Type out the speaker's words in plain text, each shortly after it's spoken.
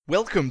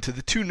Welcome to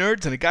the Two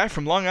Nerds and a Guy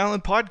from Long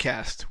Island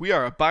podcast. We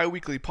are a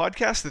bi-weekly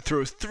podcast that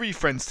throws three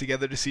friends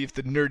together to see if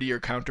the nerdier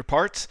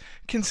counterparts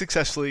can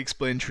successfully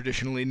explain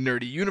traditionally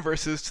nerdy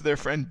universes to their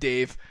friend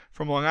Dave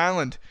from Long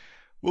Island.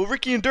 Will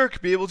Ricky and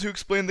Dirk be able to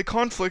explain the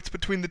conflict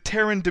between the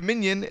Terran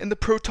Dominion and the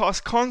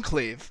Protoss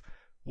Conclave?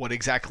 What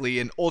exactly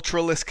an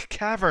Ultralisk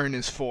Cavern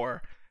is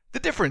for? The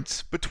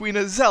difference between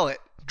a Zealot,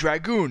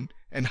 Dragoon,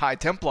 and High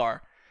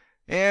Templar?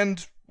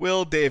 And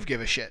will Dave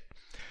give a shit?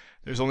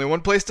 There's only one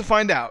place to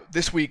find out.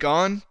 This week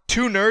on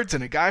Two Nerds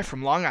and a Guy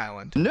from Long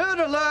Island. Nerd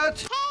alert!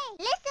 Hey,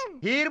 listen!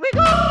 Here we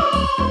go!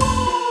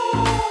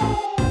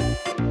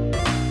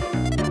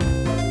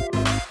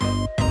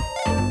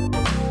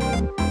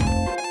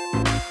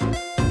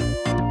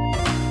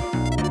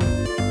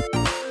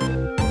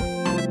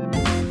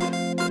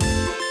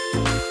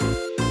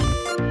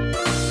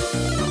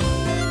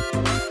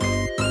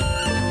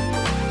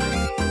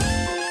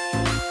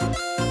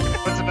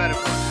 What's a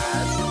metaphor,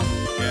 ass?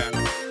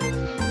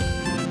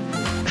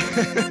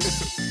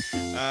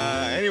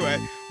 Anyway,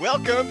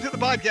 welcome to the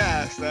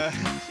podcast.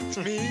 It's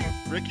me,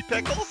 Ricky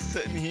Pickles,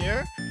 sitting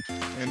here,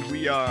 and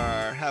we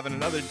are having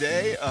another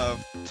day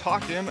of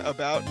talking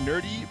about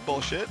nerdy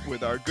bullshit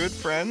with our good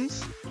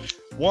friends.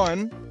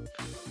 One,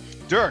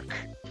 Dirk,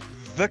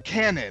 the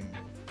Cannon,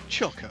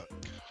 Chilcote.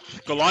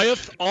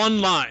 Goliath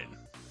Online.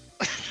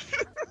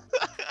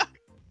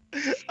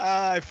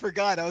 I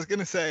forgot. I was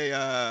gonna say,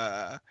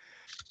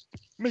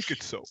 make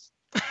it so.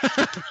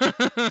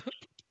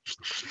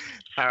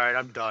 All right,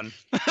 I'm done.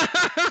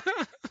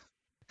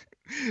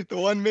 The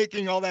one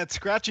making all that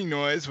scratching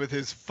noise with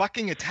his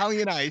fucking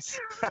Italian ice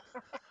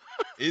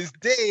is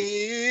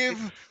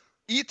Dave.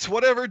 Eats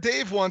whatever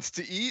Dave wants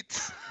to eat.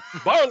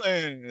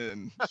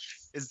 Barlin.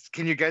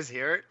 Can you guys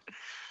hear it?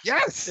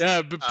 Yes.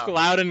 Yeah, Oh.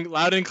 loud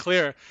and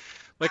clear,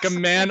 like a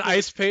man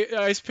ice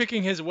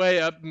picking his way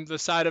up the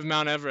side of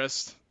Mount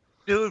Everest.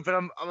 Dude, but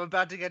I'm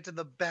about to get to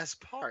the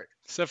best part.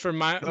 Except for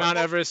Mount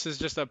Everest is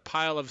just a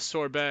pile of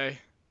sorbet.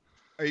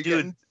 Are you Dude,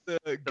 getting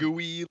the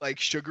gooey, like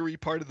sugary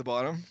part at the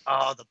bottom?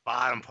 Oh, the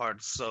bottom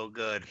part's so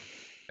good.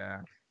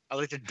 Yeah. I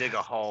like to dig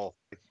a hole.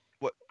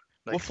 What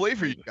Like- what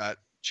flavor you got?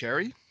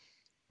 Cherry?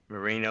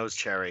 Marino's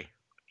cherry.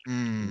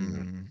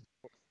 Mm.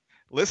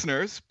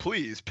 Listeners,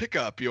 please pick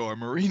up your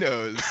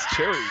Marino's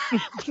cherry.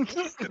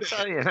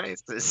 Italian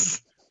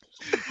ices.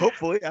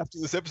 Hopefully, after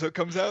this episode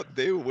comes out,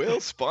 they will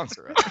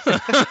sponsor us.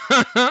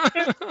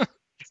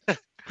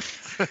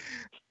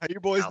 How you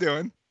boys Ow.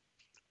 doing?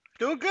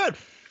 Doing good.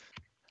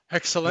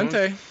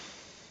 Excelente.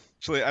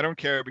 Actually, I don't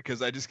care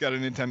because I just got a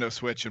Nintendo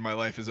Switch and my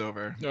life is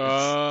over. It's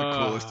the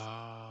coolest.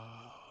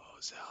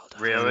 Zelda.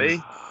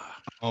 Really?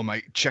 Oh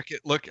my! Check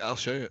it. Look, I'll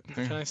show you.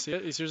 Can I see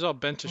it? Is yours all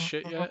bent to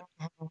shit yet?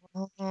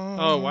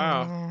 Oh,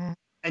 wow.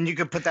 And you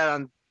could put that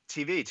on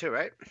TV too,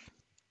 right?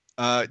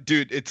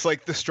 Dude, it's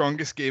like the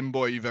strongest Game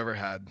Boy you've ever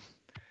had.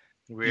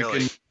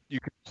 Really? You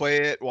can play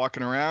it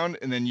walking around,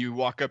 and then you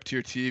walk up to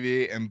your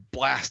TV and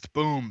blast,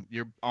 boom!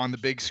 You're on the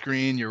big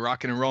screen. You're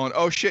rocking and rolling.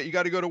 Oh shit! You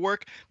got to go to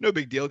work? No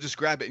big deal. Just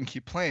grab it and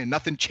keep playing.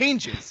 Nothing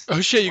changes. Oh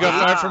shit! You got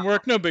Wow. fired from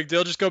work? No big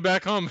deal. Just go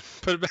back home.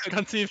 Put it back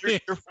on TV.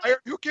 You're fired.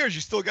 Who cares?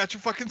 You still got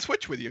your fucking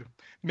Switch with you.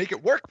 Make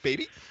it work,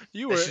 baby.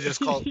 You They were should just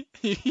call-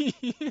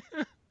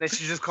 They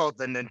should just call it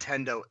the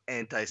Nintendo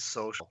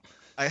Antisocial.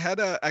 I had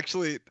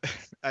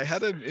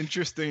an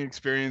interesting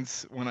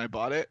experience when I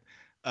bought it,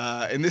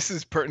 and this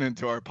is pertinent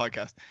to our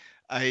podcast.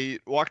 I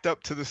walked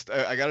up to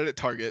I got it at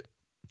Target.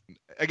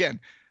 Again,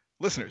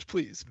 listeners,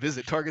 please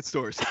visit Target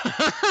stores.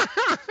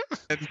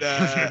 And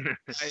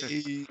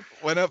I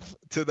went up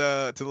to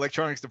the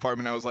electronics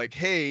department. I was like,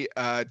 "Hey,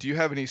 do you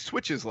have any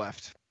Switches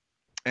left?"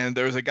 And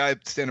there was a guy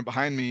standing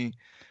behind me,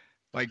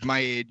 like my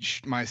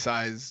age, my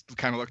size,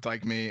 kind of looked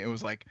like me. It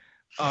was like,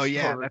 "Oh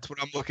yeah, that's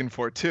what I'm looking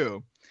for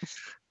too."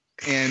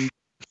 And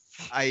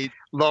I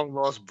Long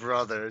lost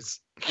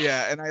brothers.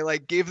 and I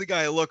like gave the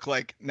guy a look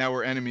like now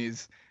we're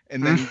enemies.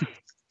 And then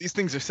these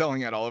things are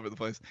selling out all over the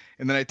place.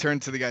 And then I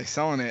turned to the guy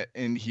selling it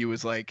and he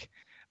was like,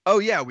 "Oh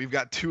yeah, we've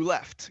got 2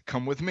 left.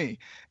 Come with me."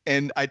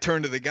 And I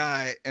turned to the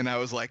guy and I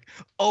was like,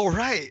 "All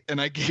right."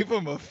 And I gave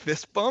him a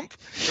fist bump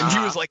and he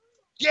was like,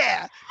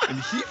 "Yeah." And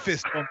he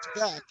fist bumped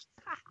back.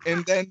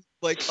 And then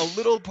like a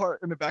little part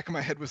in the back of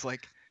my head was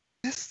like,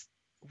 "This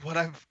what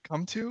I've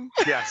come to?"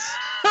 Yes.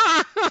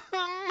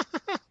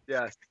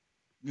 Yes.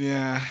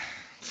 Yeah.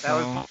 That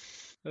was so-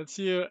 That's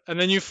you. And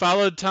then you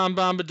followed Tom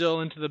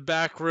Bombadil into the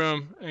back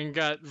room and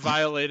got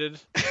violated.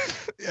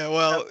 Yeah,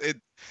 well,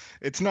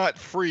 it's not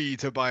free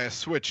to buy a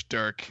Switch,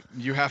 Dirk.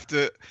 You have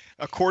to,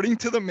 according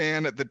to the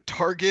man at the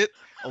Target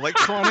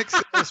electronics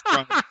sales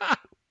front,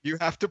 you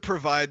have to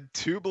provide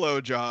 2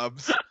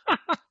 blowjobs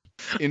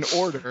in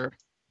order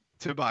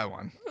to buy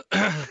one.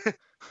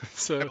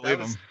 So I believe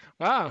was- him.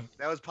 wow.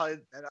 that was probably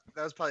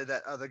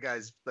that other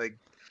guy's like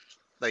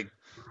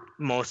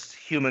most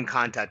human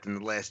contact in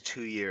the last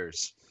 2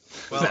 years.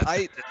 Well, That I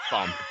fist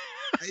bump.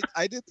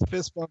 I did the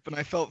fist bump and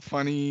I felt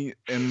funny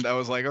and I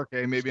was like,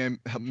 okay, maybe I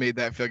made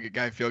that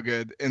guy feel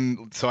good.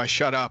 And so I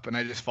shut up and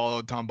I just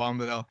followed Tom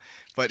Bombadil.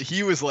 But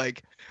he was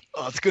like,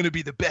 oh, it's going to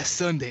be the best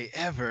Sunday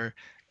ever.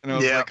 And I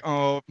was Yeah. like,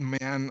 oh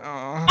man,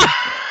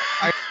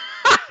 I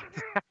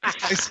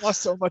saw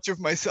so much of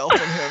myself in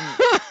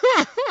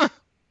him.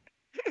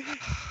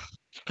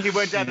 He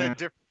went down Yeah. a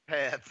different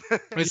path.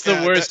 It's Yeah,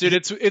 the worst, that-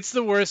 dude. It's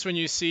the worst when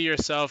you see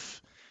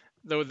yourself,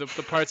 the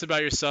parts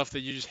about yourself that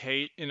you just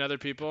hate in other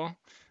people.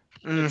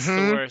 It's the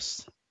Mhm.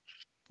 worst.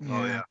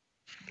 Oh, yeah.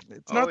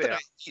 It's Oh, not that yeah. I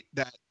hate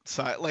that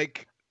side.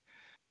 Like,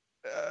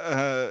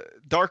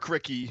 Dark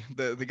Ricky,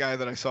 the guy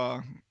that I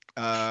saw,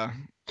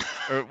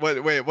 or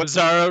what? Wait, what's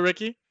Bizarro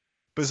Ricky.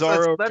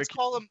 Bizarro? Let's Ricky?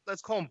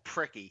 call him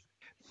Pricky.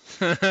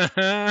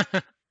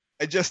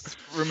 I just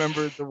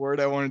remembered the word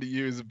I wanted to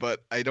use,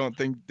 but I don't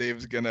think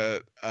Dave's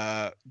gonna.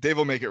 Dave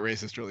will make it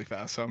racist really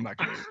fast, so I'm not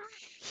gonna.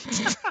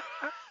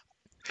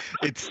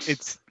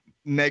 It's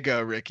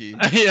Nega Ricky.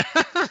 Yeah.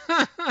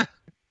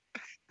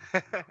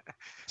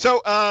 So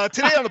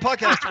today on the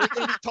podcast, we're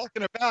going to be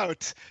talking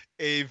about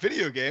a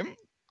video game,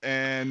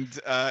 and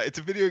it's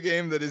a video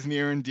game that is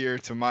near and dear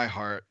to my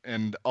heart,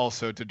 and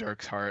also to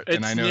Dirk's heart. It's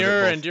and I know that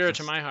nearer both and dearer of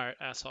to us- my heart,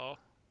 asshole.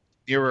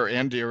 Nearer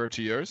and dearer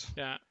to yours.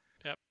 Yeah.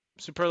 Yep.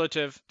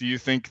 Superlative. Do you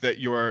think that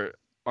your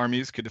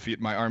armies could defeat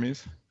my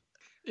armies?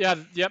 Yeah.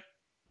 Yep.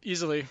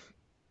 Easily.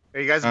 Are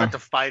you guys about Oh. to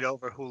fight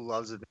over who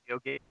loves a video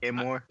game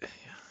more?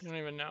 I don't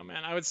even know,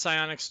 man. I would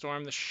psionic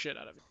storm the shit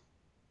out of it.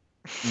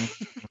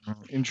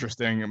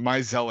 Interesting.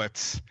 My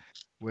zealots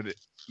would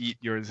eat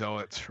your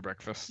zealots for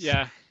breakfast.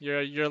 Yeah.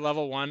 You're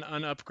level 1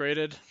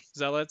 unupgraded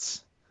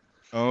zealots.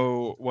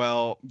 Oh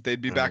well,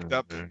 they'd be backed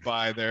up Mhm.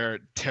 by their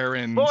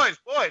Terran. Boys,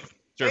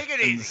 take it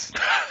easy. servants.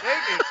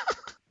 Take it,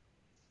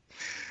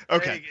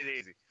 Okay. take it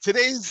easy.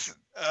 Today's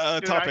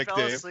Dude, topic,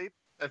 Dave.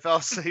 I fell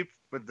asleep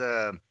with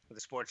the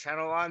sports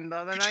channel on the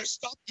other Could you night.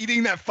 stop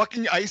eating that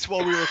fucking ice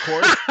while we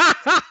record?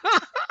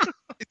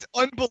 It's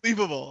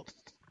unbelievable.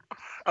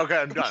 Okay,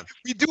 I'm done.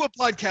 We do a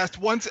podcast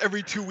once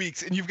every 2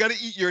 weeks, and you've got to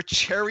eat your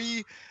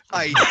cherry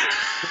ice.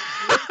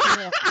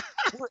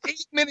 We're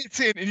 8 minutes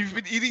in, and you've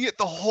been eating it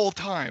the whole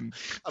time.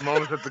 I'm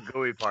almost at the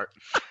gooey part.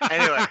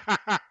 Anyway,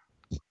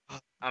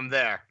 I'm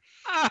there.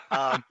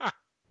 I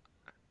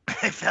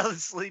fell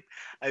asleep.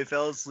 with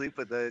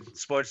the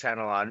sports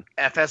channel on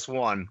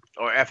FS1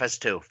 or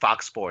FS2,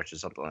 Fox Sports or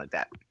something like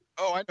that.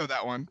 Oh, I know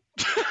that one.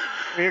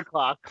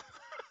 3:00.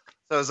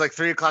 So it was like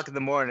 3:00 in the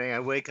morning. I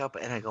wake up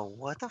and I go,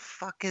 "What the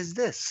fuck is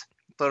this?"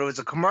 Thought it was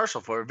a commercial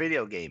for a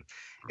video game.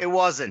 It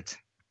wasn't.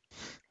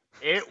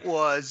 It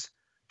was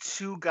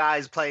two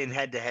guys playing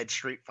head-to-head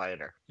Street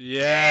Fighter.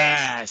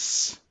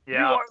 Yes. You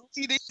are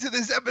leading to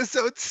this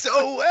episode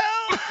so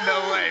well.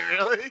 No way,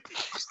 really?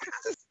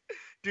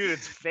 Dude,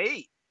 it's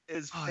fate.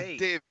 It's Oh, fate.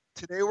 Dave,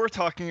 today we're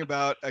talking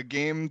about a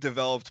game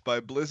developed by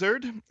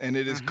Blizzard, and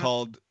it is Mhm.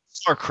 called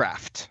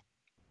StarCraft.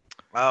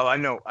 Oh, I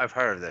know. I've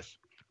heard of this.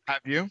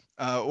 Have you?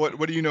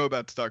 What do you know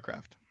about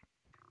StarCraft?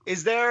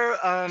 Is there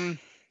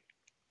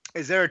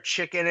a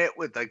chick in it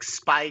with like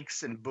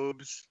spikes and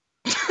boobs?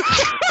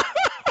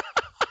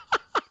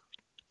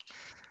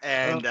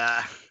 And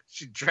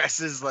she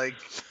dresses like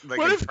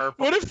What in if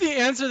purple. what if the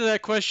answer to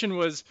that question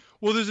was,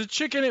 well, there's a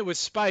chick in it with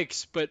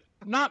spikes, but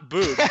not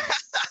boob?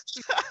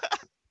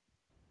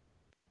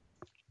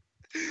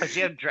 Does she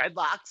have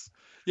dreadlocks?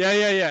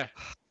 Yeah.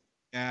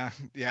 Yeah.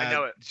 I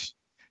know it.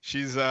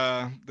 She's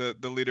the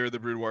leader of the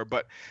Brood War.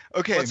 But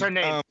okay. What's her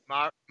name?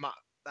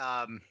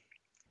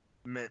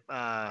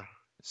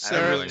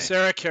 Sarah know.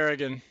 Sarah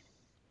Kerrigan.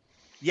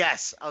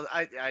 Yes,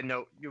 I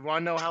know. You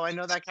want to know how I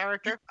know that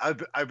character? I've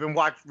been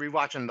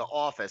rewatching The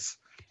Office,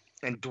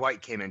 and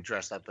Dwight came in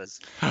dressed up as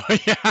Oh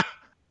yeah.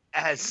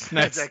 as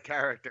Nice. that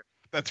character.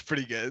 That's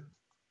pretty good.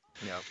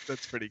 Yeah.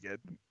 That's pretty good.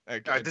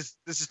 Okay. All right, this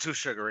is too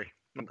sugary.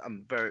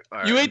 I'm very.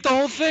 all You right, ate the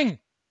whole thing.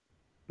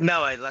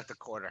 No, I left a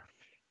quarter.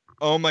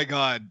 Oh my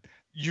God!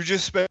 You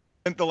just spent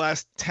the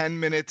last 10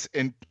 minutes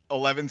and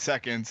 11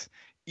 seconds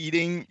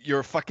eating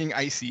your fucking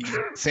icy,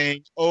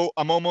 saying, "Oh,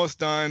 I'm almost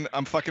done.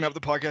 I'm fucking up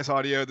the podcast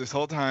audio this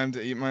whole time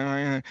to eat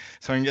my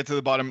so I can get to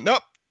the bottom."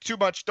 Nope, too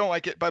much. Don't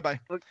like it. Bye bye.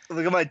 Look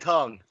at my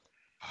tongue.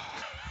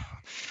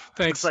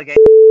 Thanks. Looks like a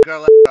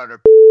girl on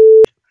her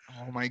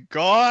Oh my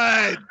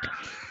God!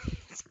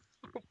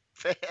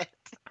 pants.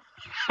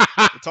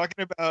 We're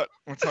talking about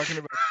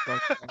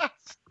StarCraft.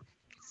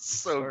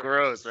 So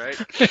gross, right?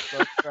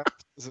 StarCraft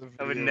is a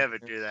I would video never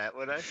game, do that,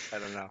 would I? I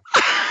don't know.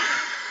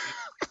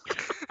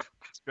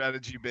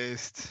 strategy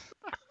based,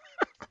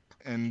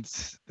 and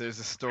there's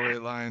a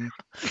storyline.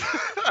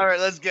 All right,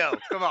 let's go.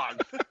 Come on.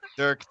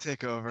 Dirk,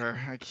 take over.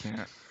 I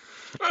can't.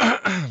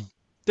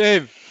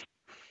 Dave,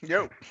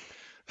 Yo.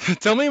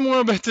 tell me more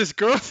about this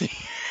girl thing.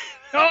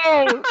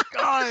 Oh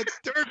God,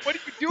 Dirk, what are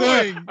you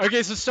doing?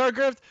 Okay, so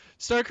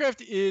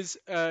StarCraft is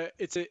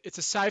it's a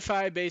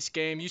sci-fi based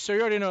game. You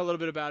already know a little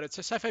bit about it. It's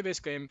a sci-fi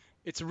based game.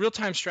 It's a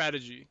real-time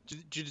strategy.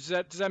 Does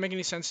that make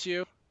any sense to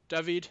you,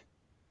 David?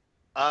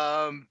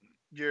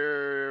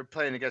 You're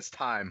playing against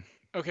time.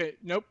 Okay,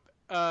 nope.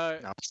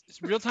 No.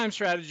 Real-time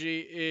strategy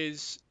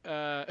is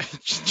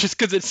just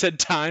because it said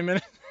time in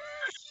it.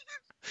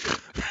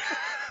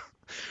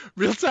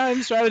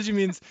 Real-time strategy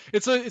means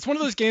it's one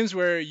of those games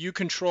where you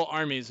control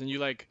armies and you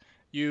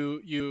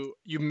you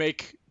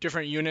make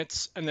different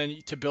units, and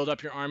then to build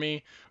up your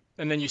army,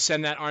 and then you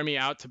send that army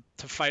out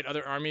to fight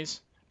other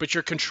armies, but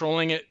you're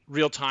controlling it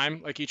real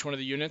time, like each one of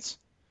the units.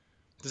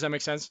 Does that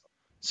make sense?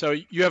 So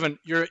you have an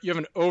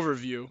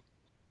overview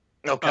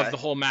Okay. of the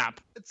whole map.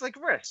 It's like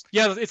Risk.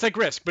 Yeah, it's like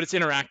Risk, but it's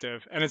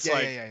interactive, and it's Yeah.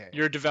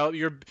 you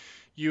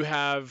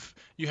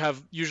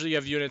usually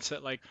have units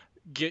that like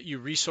get you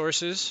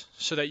resources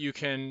so that you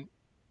can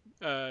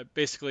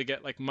basically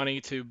get like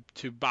money to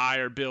buy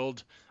or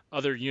build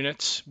other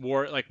units,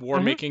 war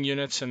making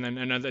units, and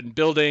then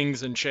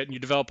buildings and shit, and you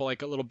develop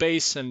like a little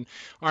base and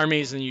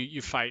armies, and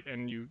you fight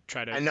and you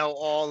try to. I know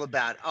all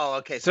about. Oh,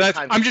 okay. So that's,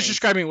 time I'm to just change.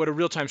 describing what a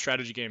real-time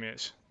strategy game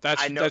is.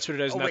 That's I know. what it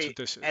is, Oh, and that's wait, what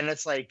this is.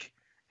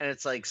 And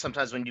it's like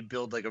sometimes when you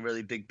build like a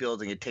really big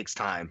building, it takes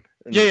time.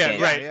 and Yeah, you yeah,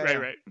 can't- right, yeah, right, yeah.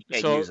 right. you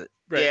can't So use it.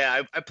 right.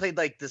 Yeah, I played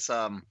like this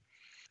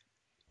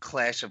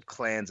Clash of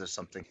Clans or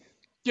something.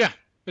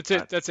 That's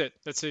it. That's it.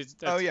 That's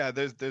Oh yeah,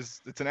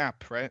 there's it's an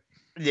app, right?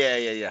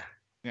 Yeah.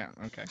 Yeah.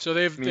 Okay. So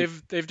they've I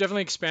mean- they've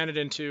definitely expanded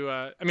into.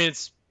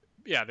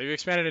 They've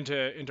expanded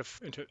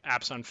into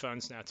apps on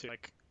phones now too.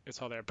 Like it's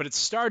all there. But it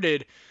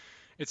started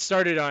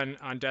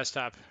on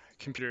desktop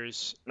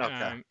computers.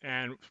 Okay.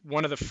 And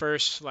one of the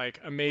first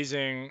like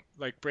amazing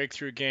like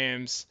breakthrough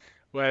games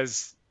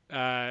was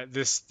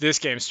this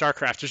game,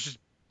 StarCraft,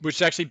 which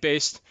is actually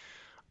based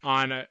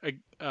on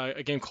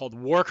a game called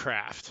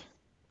Warcraft.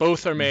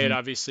 Both are made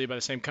obviously by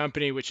the same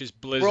company, which is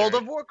Blizzard. World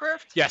of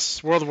Warcraft.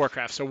 Yes, World of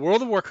Warcraft. So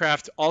World of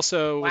Warcraft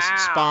also was Wow.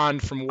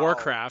 spawned from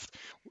Warcraft.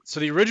 So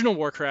the original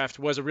Warcraft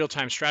was a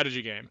real-time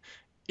strategy game.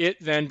 It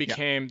then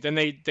became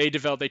they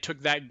took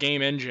that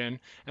game engine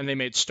and they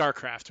made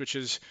StarCraft, which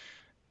is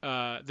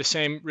the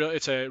same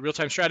it's a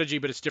real-time strategy,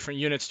 but it's different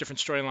units, different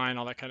storyline,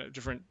 all that kind of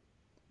different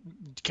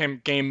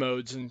game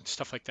modes and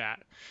stuff like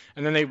that.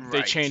 And then they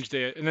Right. changed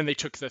it, and then they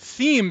took the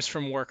themes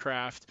from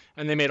Warcraft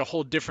and they made a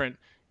whole different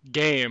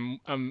game,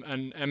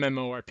 an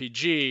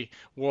MMORPG,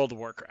 World of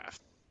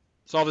Warcraft.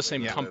 It's all the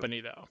same Yeah.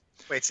 company though.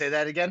 Wait, say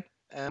that again.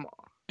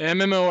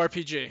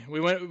 MMORPG.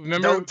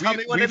 Remember? Don't tell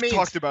me what it We've means.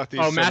 talked about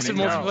these. Oh, so massive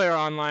many times. multiplayer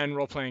online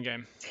role-playing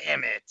game.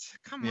 Damn it!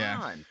 Come Yeah.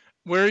 on.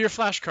 Where are your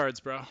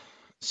flashcards, bro?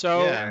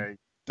 So Yeah.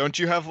 Don't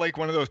you have like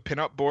one of those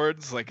pinup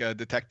boards like a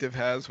detective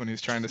has when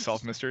he's trying to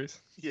solve mysteries?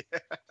 Yeah.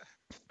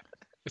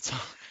 it's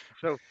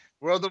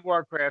World of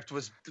Warcraft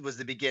was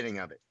the beginning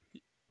of it,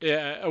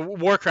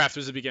 Warcraft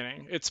was the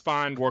beginning. It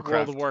spawned Warcraft.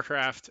 World of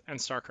Warcraft and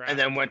StarCraft. and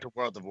then went to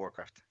World of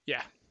Warcraft.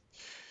 Yeah.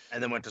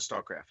 And then went to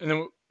StarCraft. And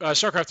then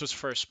StarCraft was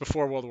first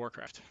before World of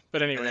Warcraft.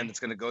 But anyway, And then it's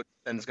gonna go.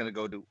 Then it's gonna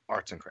go to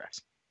Arts and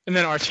Crafts. and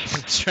then Archie.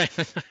 That's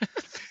right.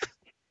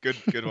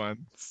 Good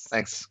one.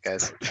 Thanks,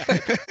 guys.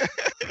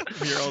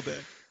 I'm here all day.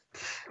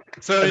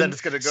 So And then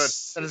it's gonna go.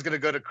 Then it's gonna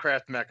go to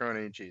Kraft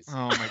macaroni and cheese.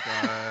 Oh my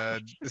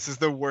god, this is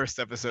the worst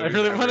episode. I we've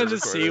really ever wanted to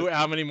see recorded.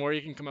 how many more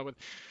you can come up with.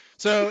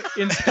 So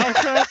in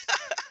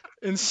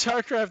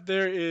StarCraft,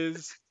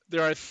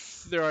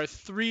 there are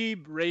three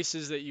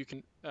races that you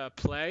can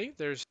play.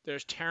 There's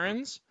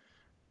Terrans,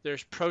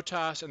 there's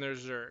Protoss, and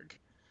there's Zerg.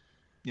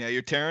 Yeah,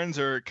 your Terrans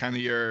are kind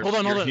of your. Hold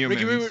on.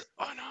 Humans. Ricky,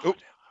 oh no.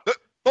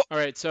 All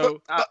right.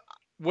 So,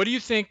 what do you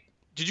think?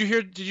 Did you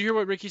hear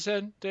what Ricky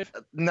said, Dave?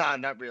 No,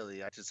 not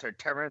really. I just heard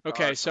Terran.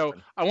 Okay. So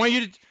I want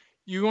you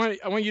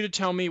to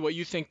tell me what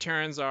you think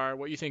Terrans are,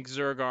 what you think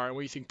Zerg are, and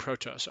what you think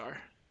Protoss are.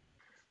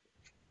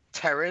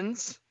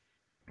 Terrans,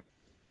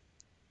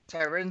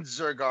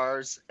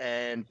 Zergars,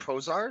 and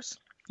Prozars.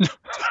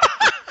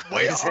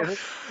 Wait, Is it?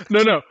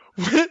 No.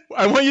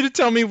 I want you to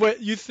tell me what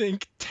you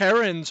think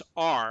Terrans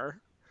are,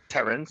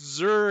 Terrans.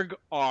 Zerg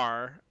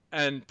are,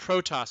 and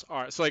Protoss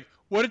are. So, like,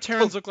 what do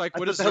Terrans look like?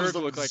 What does Zerg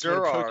look like? What do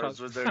Zerars Protoss-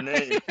 was their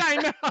name. I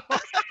know.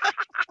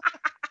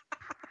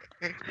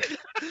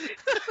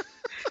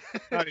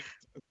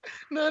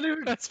 Not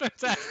even. That's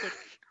fantastic.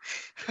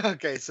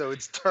 Okay, so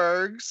it's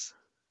Turgs.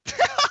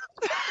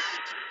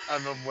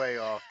 I'm way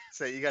off.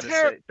 Say you gotta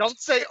Ter- say. Don't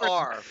say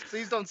R.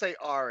 Please don't say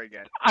R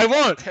again. I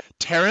won't.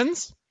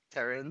 Terrans,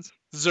 Terrans,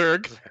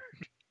 Zerg,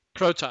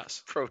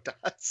 Protoss.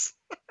 Protoss,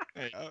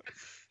 Hey,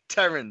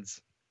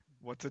 Terrans.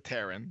 what's a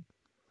Terran?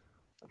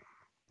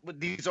 But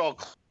these are all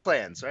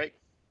clans, right?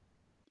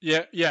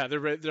 Yeah.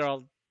 They're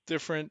all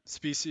different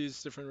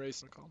species, different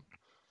races.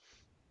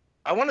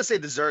 I want to say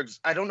the Zergs.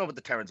 I don't know what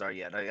the Terrans are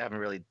yet. I haven't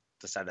really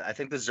decided. I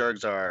think the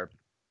Zergs are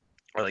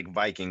like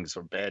Vikings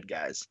or bad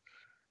guys.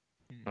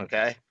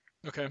 Okay.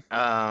 Okay.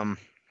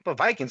 But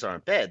Vikings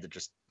aren't bad. They're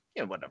just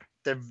whatever.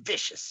 They're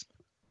vicious.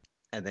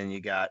 And then you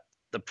got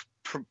the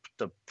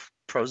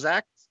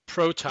Prozac,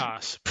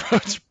 Protoss.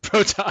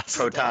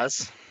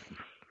 Protoss.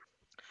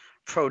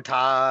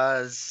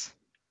 Protoss.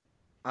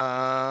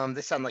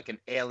 They sound like an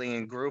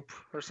alien group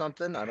or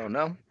something. I don't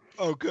know.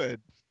 Oh,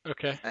 good.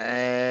 Okay.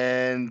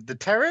 And the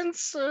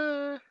Terrans,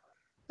 they're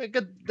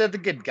good. They're the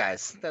good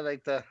guys. They're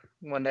like the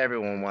one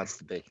everyone wants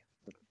to be.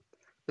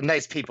 The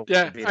nice people.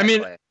 Yeah. want to be I that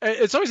mean, way.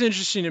 it's always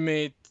interesting to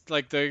me,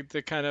 like the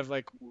kind of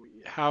like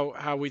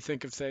how we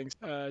think of things,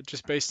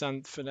 just based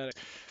on phonetic.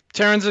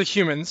 Terrans are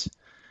humans.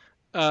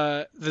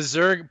 the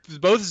Zerg,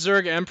 both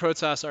Zerg and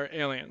Protoss are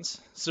aliens.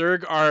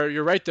 Zerg are,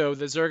 you're right though,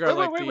 the Zerg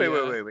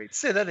are Wait.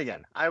 Say that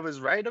again. I was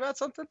right about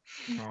something?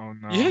 Oh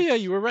no. Yeah,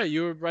 you were right.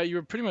 You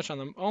were pretty much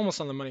almost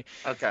on the money.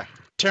 Okay.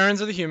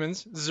 Terrans are the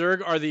humans.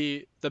 Zerg are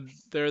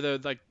they're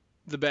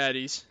the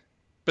baddies,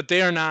 but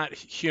they are not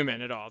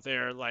human at all.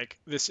 They're like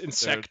this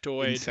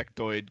insectoid.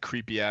 Insectoid,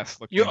 creepy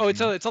ass looking.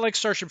 It's all like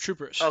Starship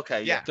Troopers.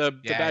 Okay, yeah. The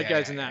bad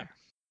guys in that.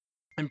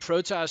 And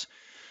Protoss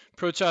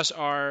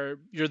are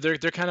they're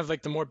kind of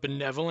like the more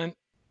benevolent,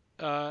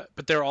 but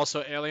they're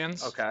also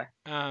aliens. Okay.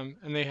 And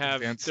they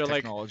have Advanced they're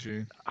technology.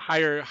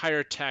 like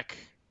higher tech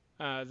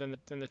than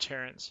the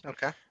Terrans.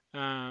 Okay.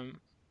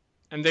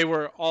 And they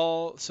were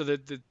all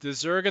the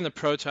Zerg and the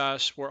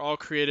Protoss were all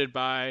created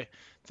by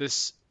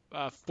this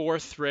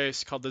fourth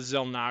race called the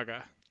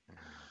Xel'Naga.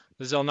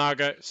 The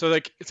Xel'Naga. So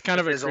like it's kind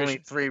of There's a creation.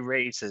 only 3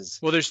 races.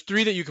 Well, there's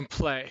 3 that you can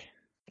play.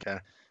 Okay.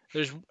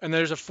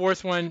 There's a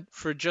fourth one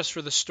for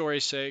the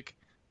story's sake,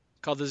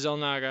 called the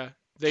Xel'Naga.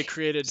 They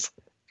created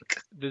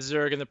the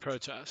Zerg and the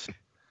Protoss.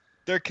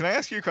 Derek, can I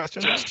ask you a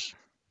question?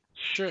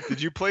 Sure. Did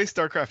you play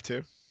StarCraft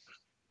 2?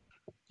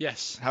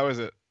 Yes. How is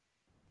it?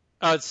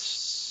 Oh,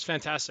 it's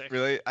fantastic.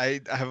 Really?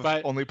 I have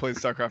But- only played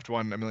StarCraft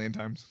 1 a million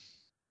times.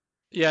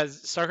 Yeah,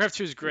 StarCraft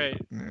 2 is great.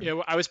 Yeah.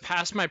 Yeah, I was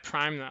past my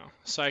prime though,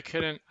 so I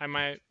couldn't.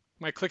 My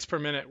clicks per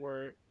minute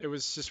it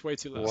was just way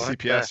too low. What?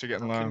 CPS are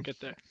getting I low. couldn't get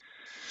there.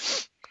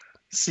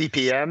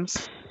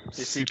 CPMs? Your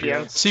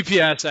CPMs?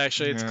 CPS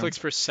actually, it's Yeah. clicks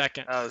per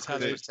second. Oh, That's how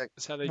they.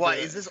 That's how they. What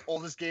do is it. this all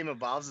this game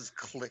involves is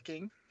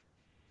clicking?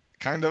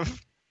 Kind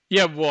of.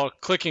 Yeah, well,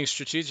 clicking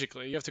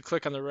strategically. You have to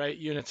click on the right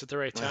units at the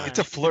right time. It's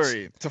a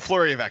flurry. It's a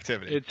flurry of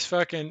activity. It's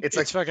fucking. It's It's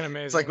like- fucking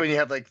amazing. It's like when you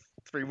have like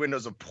 3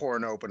 windows of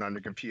porn open on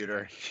your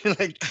computer. You're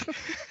like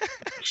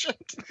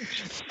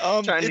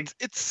trying to-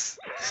 It's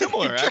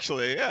similar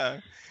actually. Yeah.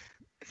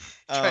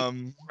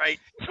 right.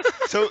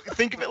 So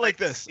think of it like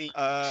this. See.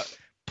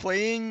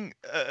 Playing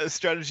a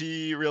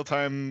strategy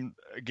real-time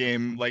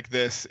game like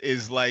this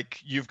is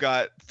like you've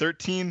got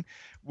 13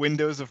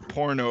 windows of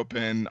porn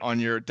open on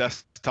your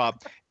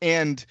desktop,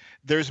 and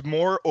there's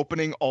more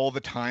opening all the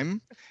time.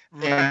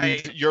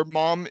 Right. And your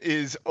mom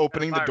is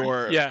opening the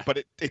door, Yeah.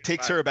 but it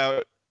takes her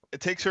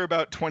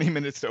about 20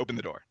 minutes to open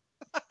the door.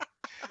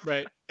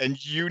 right.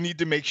 And you need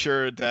to make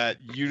sure that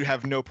you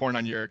have no porn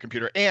on your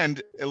computer, and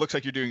it looks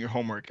like you're doing your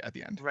homework at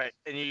the end. Right.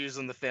 And you're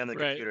using the family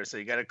Right. computer, so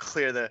you got to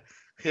clear the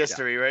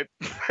history, right?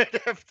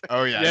 Right after.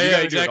 Oh yeah, Yeah, you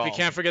gotta do it exactly. all.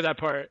 Can't forget that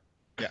part.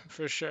 Yeah.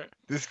 For sure.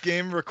 This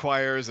game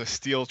requires a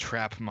steel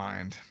trap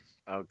mind.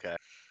 Okay.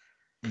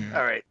 Yeah.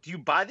 All right. Do you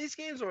buy these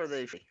games or are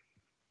they free?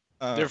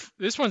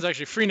 This one's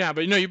actually free now,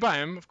 but you buy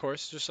them, of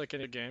course, just like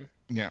any game.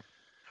 Yeah.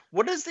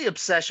 What is the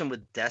obsession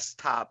with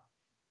desktop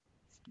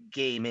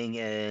gaming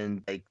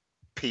and like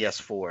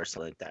PS4 or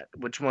something like that?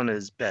 Which one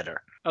is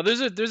better? Oh,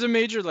 there's a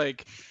major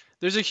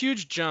there's a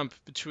huge jump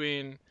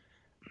between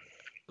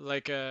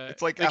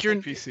It's like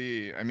Apple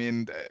PC. I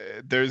mean,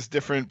 there's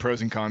different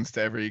pros and cons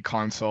to every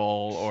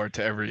console or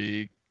to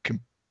every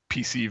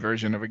PC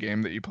version of a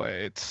game that you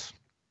play.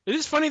 It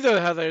is funny though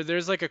how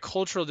there's like a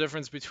cultural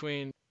difference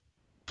between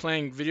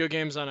playing video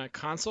games on a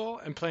console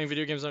and playing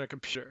video games on a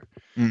computer.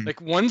 Mm.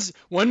 Like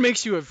one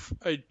makes you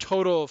a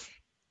total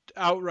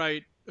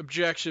outright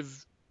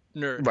objective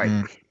nerd. Right.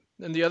 Mm.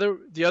 And the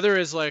other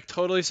is like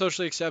totally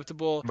socially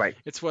acceptable. Right.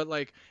 It's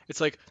like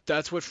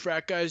that's what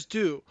frat guys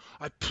do.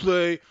 I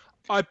play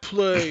I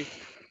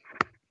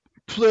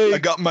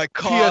got my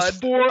COD.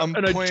 PS4 I'm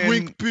and I playing-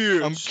 drink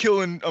beers. I'm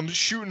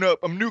shooting up.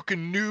 I'm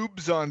nuking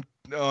noobs on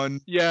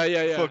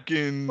yeah.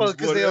 fucking Well,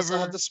 because they also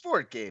whatever. have the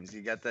sport games.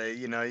 You got the,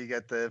 you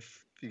got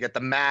the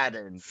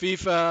Madden.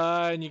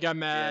 FIFA and you got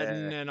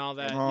Madden and all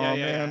that. Oh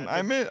yeah. man,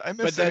 I miss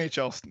But that-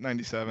 NHL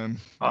 '97.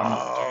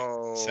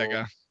 Oh,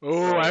 Sega.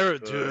 Oh, I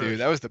heard, Dude, Dude,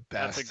 that was the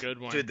best. that's a good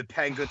one. Dude, the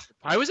Penguins.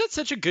 Why was that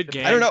such a good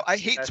game? I don't know. I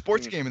hate Best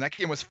sports game. game, and that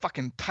game was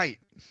fucking tight.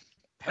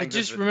 I Penguins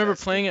just were the remember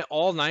best. playing it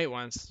all night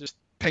once. Just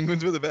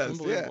Penguins were the best. Yeah.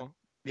 unbelievable.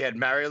 You had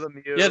Mario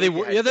Lemieux. Yeah, they you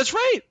were. had- Yeah, that's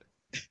right.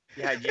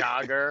 You had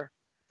Yager.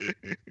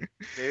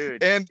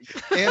 Dude. And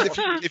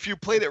if you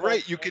played it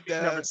right, you could.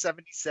 number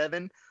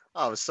 77.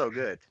 Oh, it was so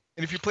good.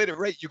 And if you played it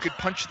right, you could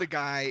punch the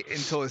guy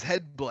until his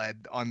head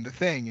bled on the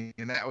thing,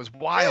 and that was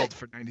wild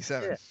for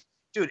 '97. Yeah.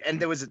 Dude, and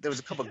there was a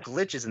couple of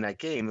glitches in that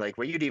game, like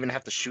where you'd even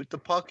have to shoot the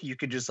puck. You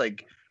could just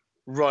like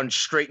run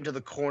straight into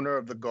the corner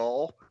of the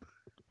goal,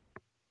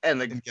 and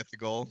like And get the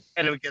goal.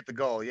 and it would get the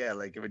goal. Yeah,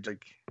 like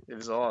it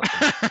was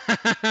awesome.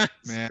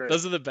 Man, Great.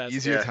 Those are the best.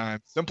 easier Yeah.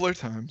 times, simpler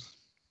times.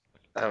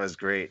 That was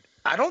great.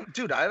 I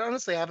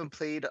honestly haven't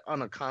played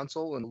on a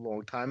console in a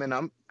long time, and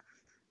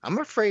I'm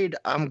afraid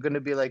I'm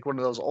gonna be like one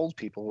of those old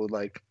people who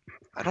like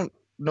I don't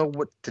know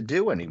what to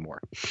do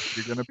anymore.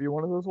 You're gonna be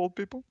one of those old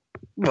people.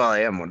 Well, I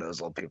am one of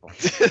those old people.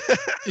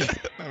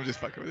 I'm just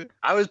fucking with you.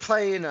 I was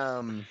playing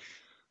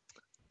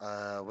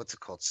what's it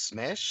called?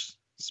 Smash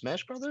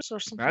Brothers or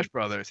something? Smash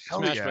Brothers. Hell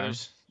Smash yeah.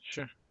 Brothers.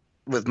 Sure.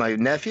 With my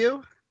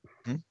nephew.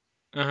 Uh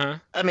huh.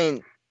 I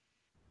mean,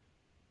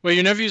 Well,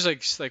 your nephew's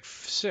like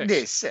 6.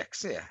 yeah,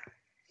 6. Yeah,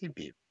 he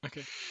beat.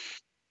 Okay.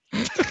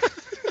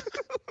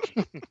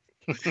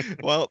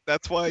 Well,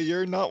 that's why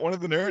you're not one of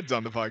the nerds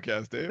on the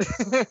podcast, Dave.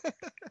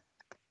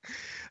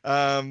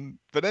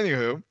 But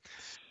anywho,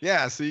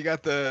 yeah. So you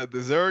got the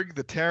Zerg,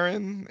 the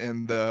Terran,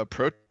 and the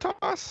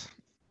Protoss,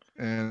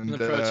 and The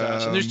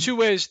Protoss. And there's two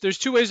ways. There's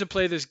two ways to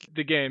play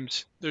the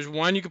games. There's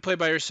one you can play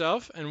by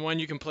yourself, and one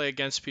you can play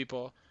against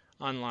people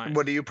online.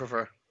 What do you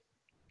prefer?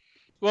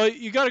 Well,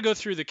 you got to go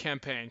through the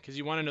campaign because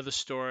you want to know the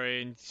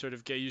story and sort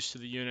of get used to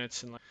the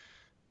units, and like,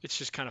 it's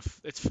just kind of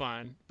it's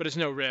fun, but it's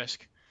no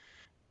risk.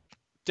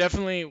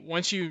 Definitely,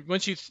 once you've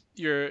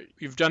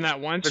done that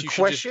once, The you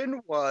should just.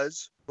 question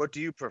was, what do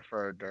you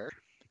prefer, Dirk?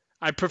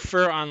 I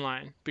prefer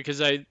online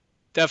because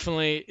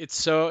it's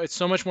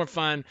so much more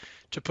fun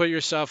to put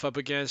yourself up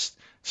against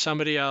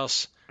somebody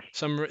else,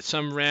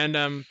 some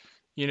random,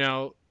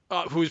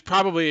 who's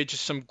probably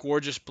just some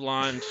gorgeous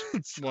blonde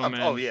woman.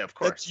 Oh yeah, of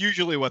course. That's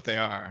usually what they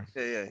are.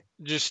 Yeah.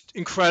 Just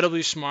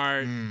incredibly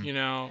smart,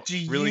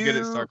 Really good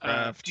at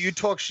StarCraft. Do you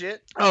talk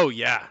shit? Oh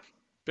yeah,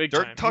 big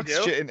Dirk time. talks You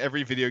do? shit in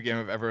every video game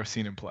I've ever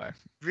seen him play.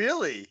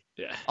 Really?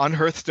 Yeah. On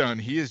Hearthstone,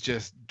 he is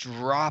just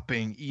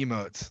dropping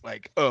emotes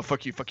like, "Oh,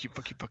 fuck you, fuck you,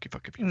 fuck you, fuck you,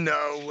 fuck you."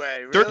 No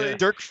way. Really?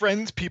 Dirk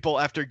friends people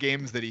after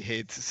games that he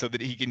hates so that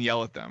he can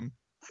yell at them.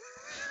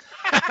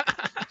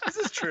 This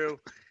is true.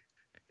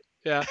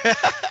 Yeah,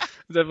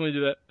 definitely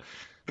do that.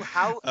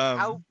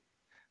 How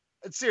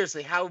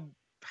seriously, how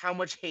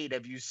much hate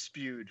have you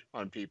spewed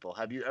on people?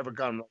 Have you ever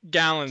gone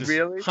Gallons,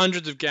 Really?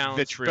 hundreds of gallons,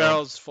 Vitriol.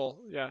 barrels full.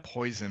 Yeah.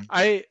 Poison.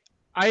 I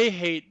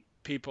hate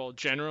people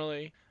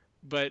generally,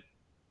 but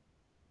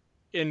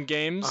in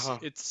games, Uh-huh.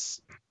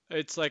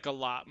 it's like a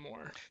lot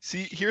more.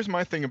 See, here's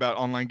my thing about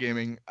online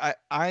gaming.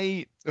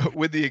 I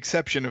with the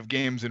exception of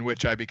games in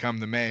which I become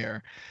the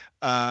mayor,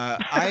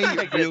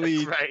 I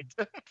really right.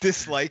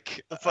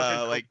 dislike The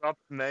fucking like corrupt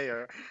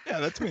mayor. yeah,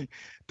 that's me.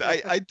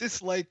 I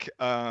dislike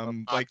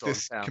like Hot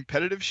this dog town.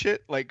 competitive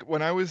shit. Like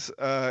when I was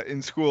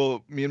in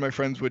school, me and my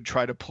friends would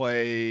try to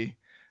play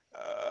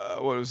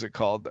what was it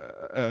called?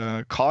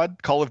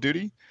 COD, Call of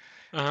Duty.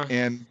 Uh-huh.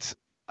 And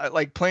I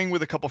like playing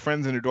with a couple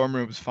friends in a dorm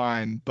room was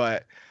fine,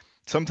 but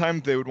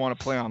sometimes they would want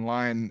to play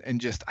online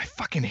and just I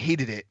fucking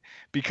hated it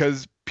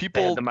because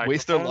people the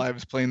waste their microphone?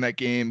 lives playing that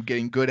game,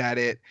 getting good at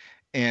it,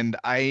 and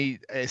I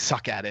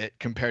suck at it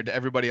compared to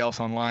everybody else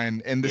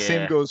online. And the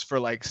same Yeah. goes for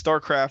like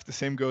StarCraft, the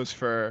same goes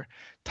for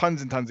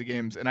tons and tons of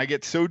games, and I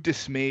get so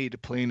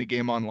dismayed playing a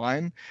game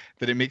online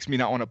that it makes me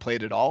not want to play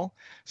it at all.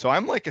 So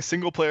I'm like a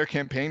single player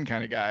campaign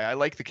kind of guy. I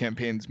like the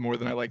campaigns more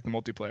than I like the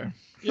multiplayer.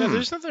 Yeah, Hmm.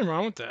 there's nothing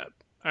wrong with that.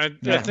 I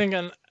Yeah. think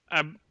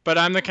but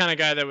I'm the kind of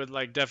guy that would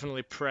like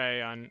definitely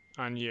prey on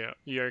you.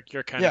 You're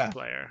kind Yeah. of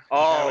player.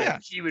 Oh, Yeah.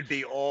 he would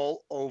be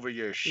all over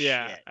your shit.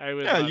 Yeah, I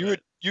would. Yeah, love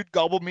it. you'd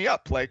gobble me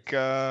up like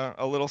a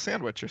little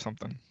sandwich or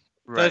something.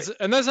 Right.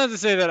 That's not to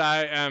say that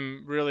I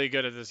am really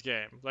good at this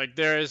game. Like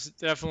there is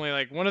definitely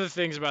like one of the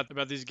things about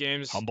these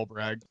games Humble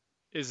brag.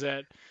 is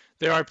that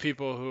there are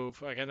people who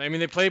fucking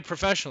they play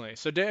professionally.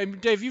 So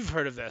Dave, you've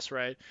heard of this,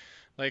 right?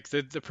 Like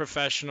the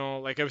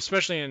professional, like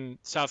especially in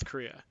South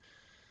Korea.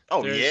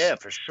 Oh there's- yeah,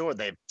 for sure.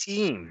 They have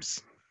teams.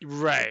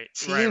 Right.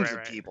 Teams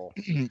of people.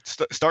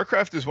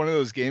 StarCraft is one of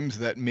those games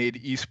that made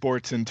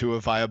esports into a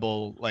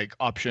viable like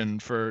option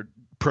for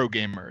pro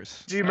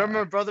gamers. Do you remember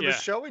my brother yeah.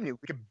 was showing you?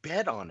 We could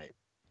bet on it.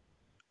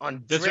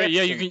 On That's right.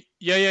 Yeah, you DraftKings. can.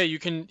 Yeah, you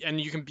can, and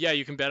you can. Yeah,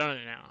 you can bet on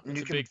it now. And It's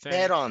you a can big thing.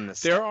 bet on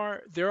this. There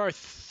are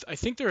I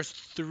think there are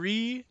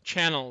 3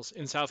 channels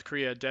in South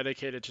Korea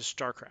dedicated to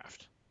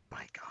StarCraft.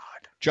 My God.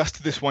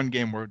 Just this one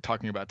game we're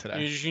talking about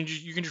today.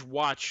 You can just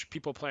watch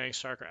people playing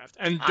StarCraft,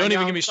 and I don't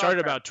even know get me started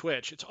StarCraft. about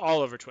Twitch. It's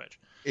all over Twitch.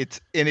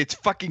 It's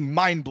fucking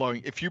mind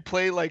blowing. If you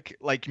play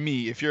like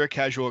me, if you're a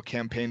casual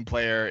campaign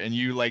player and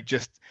you like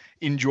just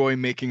enjoy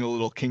making a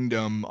little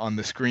kingdom on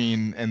the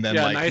screen and then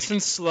Yeah, like nice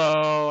and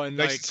slow, and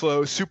nice like and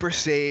slow, super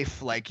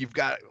safe, like you've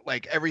got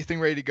like everything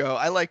ready to go.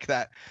 I like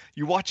that.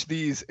 You watch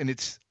these and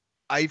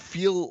I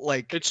feel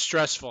like it's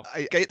stressful.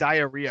 I get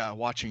diarrhea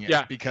watching it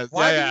Yeah. because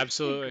Why- do you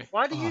absolutely. Think,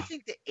 why do you Ugh.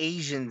 think the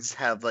Asians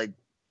have like?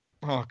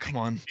 oh come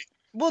on.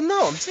 Well,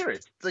 no, I'm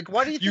serious. Like,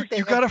 why do you You think they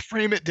you have? gotta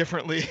frame it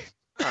differently.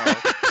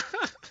 Oh.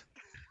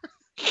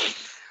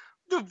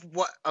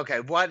 What? Okay.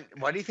 Why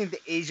do you think the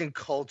Asian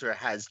culture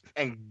has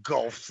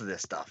engulfed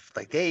this stuff?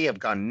 Like they have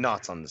gone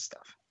nuts on this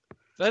stuff.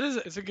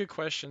 It's a good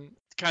question.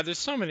 God, there's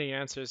so many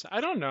answers.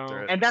 I don't know.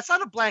 And that's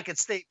not a blanket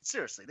state.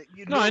 Seriously.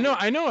 You No,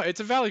 I know.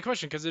 It's a valid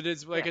question because it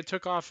is like Yeah. it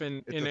took off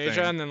in It's a Asia,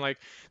 thing. and then like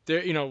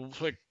there,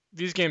 like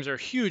these games are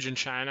huge in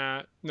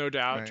China, no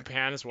doubt, Right.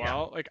 Japan as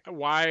well. Like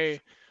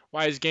why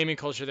is gaming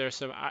culture there?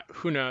 So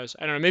who knows?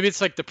 I don't know. Maybe it's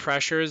like the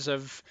pressures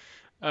of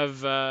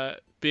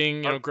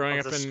being growing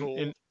of up the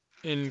school.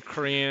 in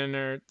Korean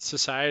or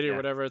society or Yeah.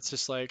 whatever. It's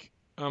just like,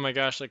 oh my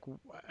gosh, like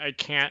I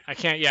can't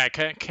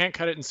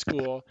cut it in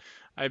school.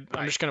 I'm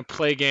Right. just gonna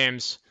play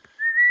games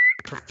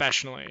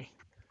professionally.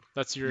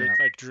 That's your Yeah.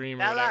 like dream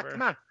or Bella, whatever.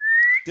 come on.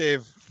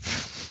 Dave.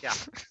 Yeah.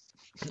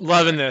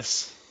 Loving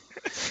this.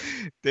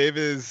 Dave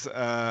is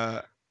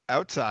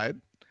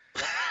outside.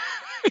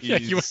 Yeah,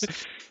 you He's went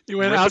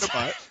ripping a out.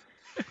 butt.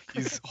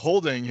 He's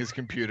holding his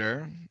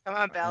computer. Come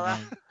on, Bella.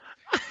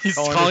 um, He's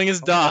calling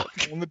his dog.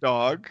 calling the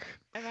dog.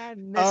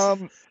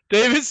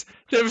 They've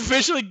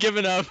officially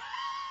given up.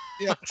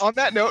 Yeah. On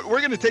that note, we're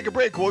going to take a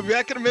break. We'll be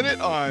back in a minute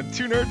on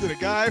Two Nerds and a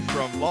Guy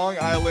from Long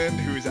Island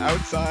who's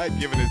outside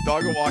giving his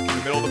dog a walk in the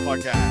middle of the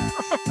podcast.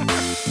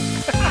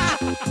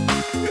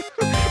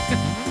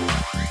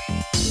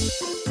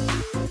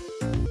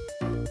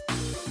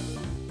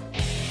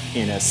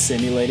 In a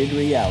simulated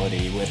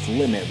reality with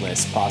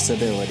limitless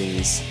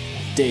possibilities,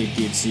 Dave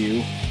gives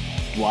you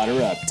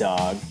Water Up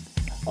Dog.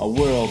 A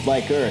world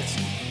like Earth,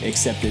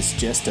 except it's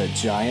just a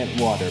giant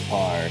water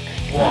park.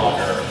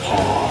 Water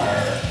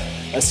Park.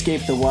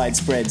 Escape the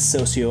widespread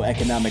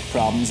socio-economic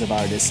problems of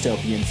our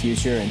dystopian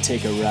future and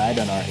take a ride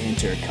on our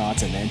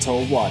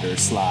intercontinental water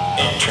slide.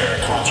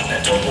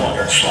 Intercontinental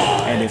water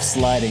slide. And if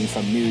sliding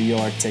from New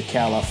York to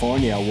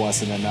California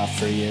wasn't enough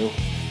for you,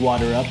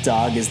 Water Up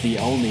Dog is the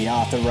only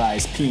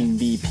authorized Peen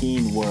v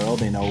Peen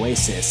world in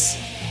Oasis.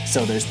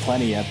 So there's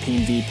plenty of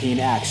Peen v Peen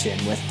action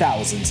with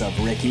thousands of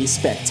Ricky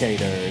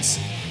spectators.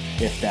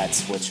 If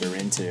that's what you're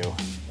into.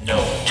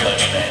 No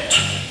judgment.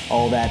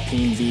 All that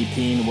Peen v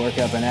Peen work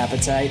up an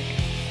appetite?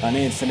 An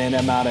infinite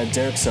amount of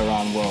Dirks are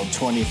on World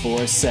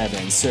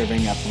 24/7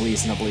 serving up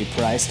reasonably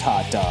priced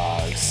hot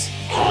dogs.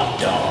 Hot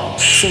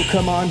dogs. So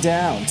come on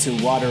down to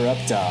Water Up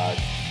Dog.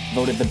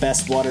 Voted the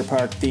best water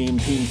park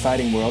themed Peen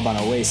fighting world on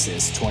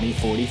Oasis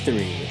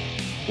 2043.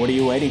 What are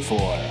you waiting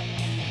for?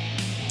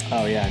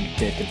 Oh yeah, and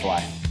Dave can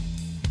fly.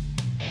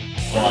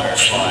 Water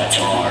slides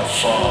are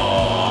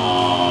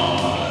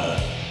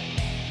fun.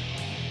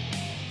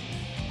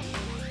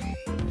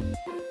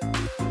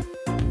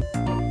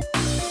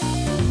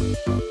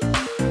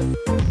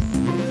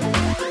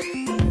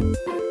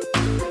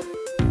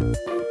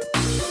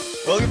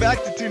 Welcome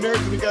back to Two Nerds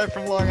and a Guy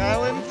from Long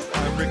Island.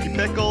 I'm Ricky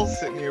Pickles,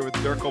 sitting here with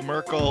Dirkle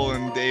Merkel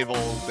and Dave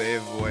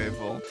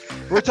Wavell.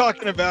 We're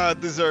talking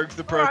about the Zergs,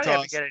 the I never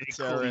Protoss, get any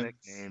the cool Terrans.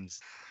 nicknames.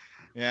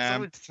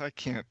 Yeah, So I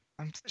can't.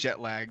 I'm jet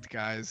lagged,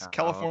 guys. Oh,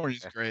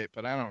 California's okay. great,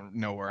 but I don't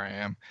know where I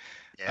am.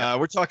 Yeah.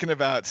 We're talking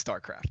about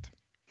StarCraft.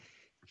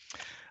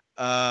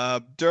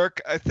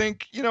 Dirk, I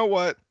think you know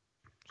what.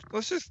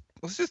 Let's just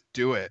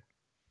do it.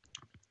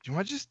 Do you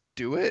want to just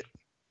do it?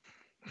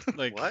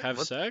 Like, What? have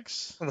What-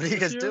 sex? What are you with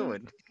guys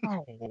doing?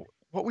 Oh,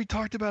 what we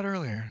talked about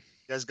earlier.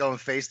 You guys going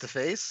face to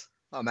face?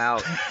 I'm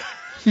out.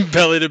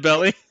 Belly to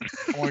belly?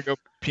 I want to go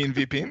Peen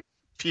v Peen.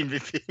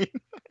 PvP.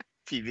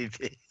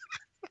 PvP.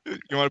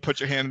 You want to put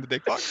your hand in the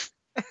dick box?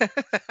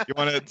 You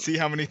want to see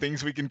how many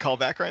things we can call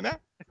back right now?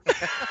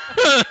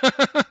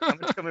 How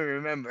much can we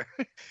remember?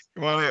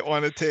 You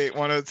want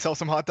to sell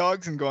some hot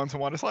dogs and go on some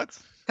water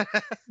slides?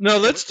 No,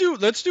 let's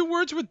do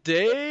words with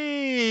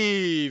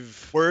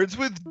Dave. Words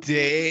with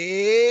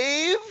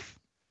Dave.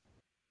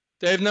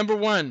 Dave, number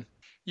one.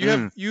 You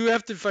Mm.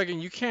 have to fucking,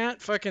 you can't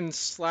fucking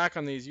slack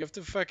on these. You have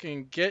to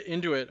fucking get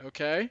into it,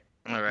 okay?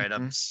 All right,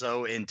 I'm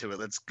so into it.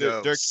 Let's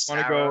go. Dirk,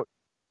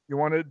 you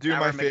want to do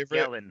my Sarah favorite?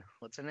 McGillen.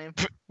 What's her name?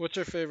 What's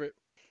your favorite?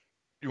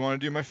 You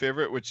want to do my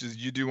favorite, which is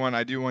you do one,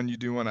 I do one, you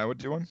do one, I would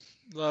do one.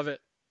 Love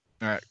it.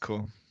 All right,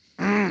 cool.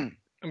 I'm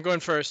going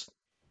first.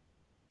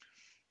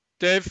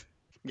 Dave,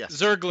 Yes.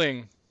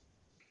 Zergling.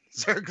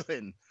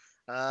 Zerglin.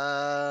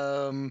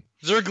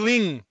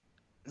 Zergling.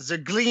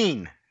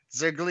 Zergleen.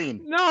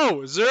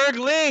 No,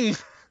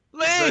 Zergling.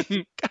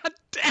 Ling. God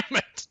damn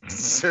it.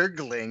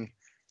 Zergling.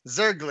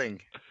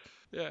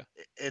 Yeah.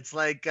 It's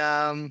like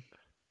a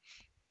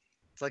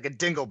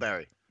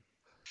dingleberry.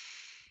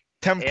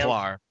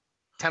 Templar.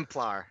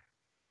 Templar.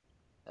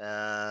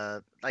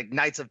 Like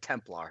Knights of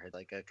Templar,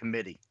 like a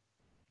committee.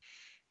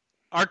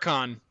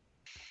 Archon.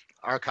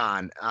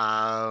 Archon.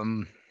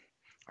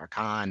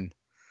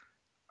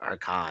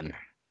 Archon.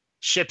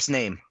 Ship's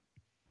name.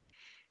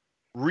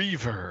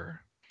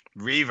 Reaver.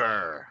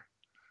 Reaver.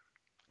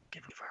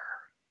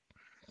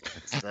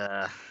 It's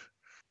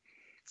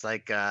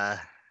like I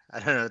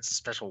don't know. It's a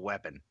special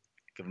weapon.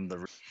 Give him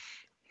the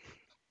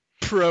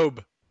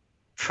Probe.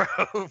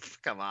 probe.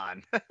 Come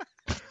on.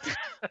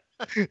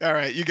 All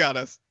right, you got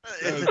us.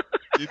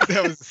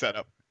 That was the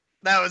setup.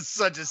 That was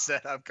such a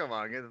setup. Come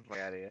on, get the fuck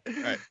out of here.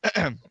 All right.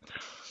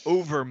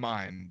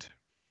 Overmind.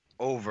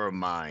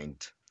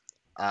 Overmind.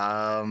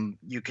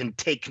 You can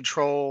take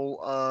control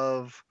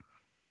of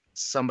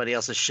somebody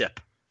else's ship.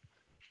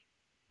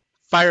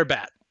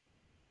 Firebat.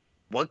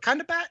 What kind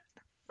of bat?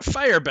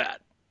 Firebat.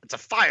 It's a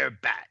fire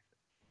bat.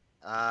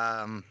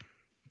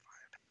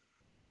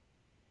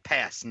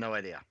 Pass. No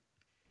idea.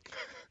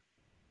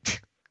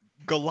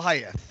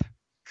 Goliath.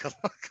 Come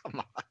on,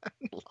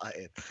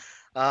 Lion.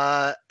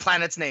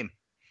 Planet's name.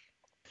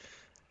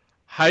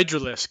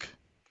 Hydralisk.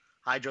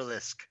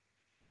 Hydralisk.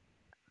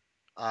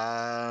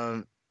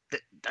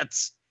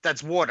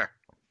 That's water.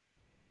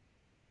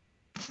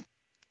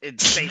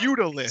 It's safe.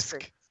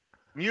 Mutalisk.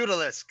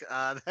 Mutalisk.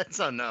 That's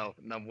no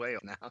way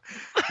now.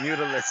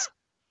 Mutalisk.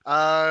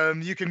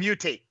 You can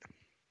mutate.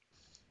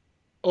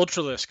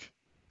 Ultralisk.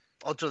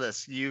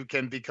 Ultralisk. You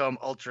can become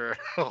ultra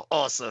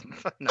awesome.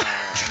 No.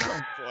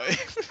 Oh boy.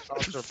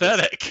 Ultralisk.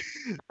 Pathetic.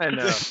 I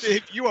know.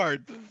 Dave, you are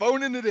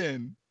phoning it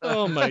in.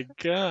 Oh my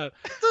god.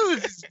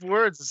 Dude, these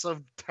words are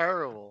so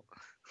terrible.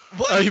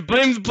 Oh, you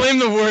blame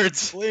the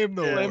words. Blame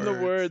the Blame the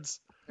words. words.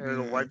 I'm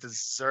gonna wipe this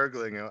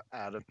Zergling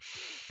out of.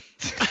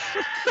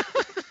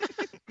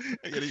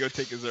 I gotta go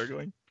take a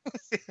Zergling.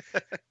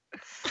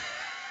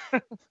 All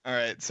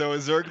right, so a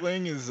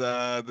Zergling is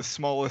the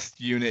smallest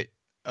unit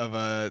of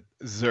a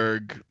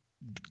Zerg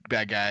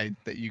bad guy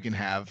that you can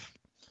have.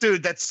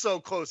 Dude, that's so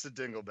close to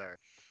Dingleberry.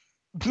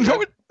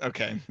 No,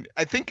 okay.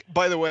 I think,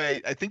 by the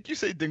way, you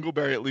say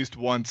Dingleberry at least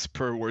once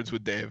per Words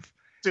with Dave.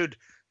 Dude,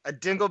 a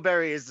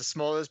Dingleberry is the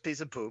smallest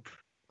piece of poop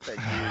that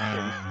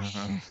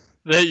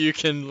That you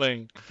can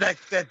ling. that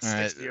sticks All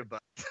right. to your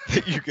butt.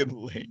 that you can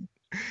link.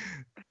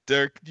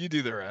 Dirk, you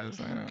do the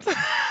rest.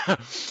 I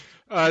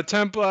don't.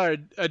 Templar,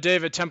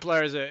 David.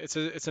 Templar is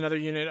it's another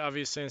unit,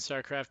 obviously in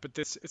StarCraft, but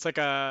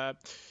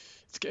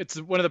it's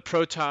one of the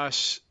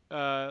Protoss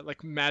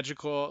like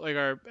magical, like,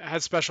 or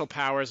has special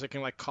powers that can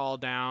like call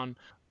down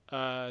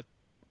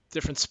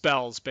different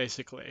spells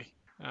basically.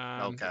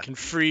 Okay. It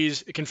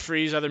can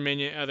freeze other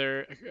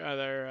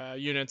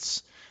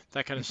units,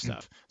 that kind of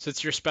stuff. So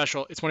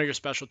it's one of your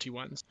specialty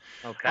ones.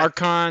 Okay.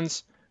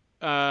 Archons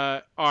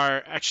are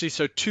actually,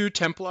 so 2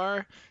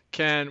 Templar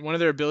can, one of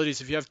their abilities,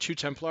 if you have 2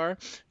 Templar,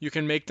 you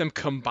can make them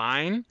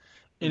combine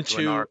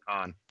into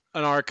an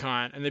an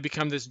Archon, and they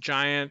become this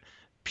giant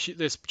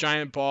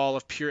ball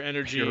of pure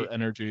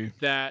energy,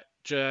 that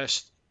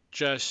just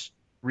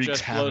Wreaks blows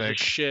the havoc.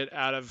 shit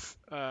out of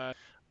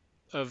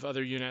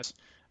other units.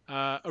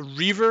 A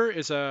Reaver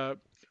is What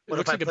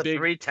looks if I like a put big.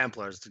 3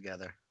 Templars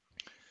together?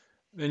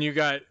 Then you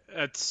got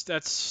that's.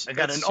 I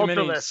got that's an too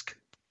many. Ultralisk.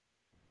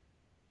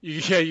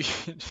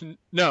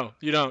 No,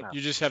 you don't. No.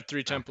 You just have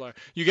 3 Templar.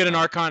 You get an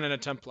Archon and a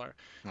Templar.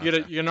 You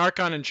get an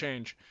Archon and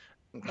change.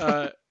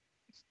 A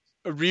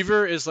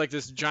Reaver is like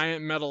this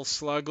giant metal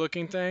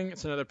slug-looking thing.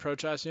 It's another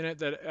Protoss unit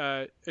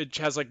that it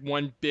has like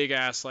one big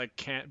ass like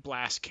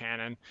blast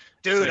cannon.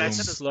 Dude, like I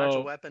said a slow.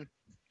 special weapon.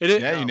 It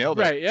is, Yeah, you nailed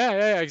it. right.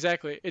 Yeah,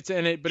 exactly. It's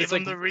in it, but Give it's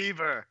like him the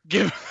Reaver.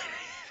 give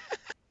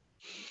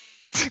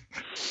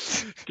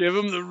give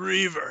him the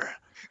Reaver.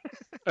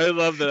 I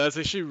love that. That's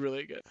actually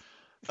really good.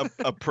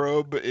 A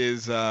probe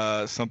is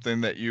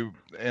something that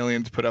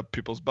aliens put up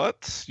people's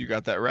butts. You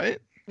got that right?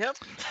 Yep.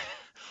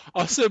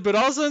 Also in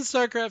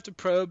StarCraft, a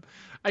probe,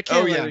 I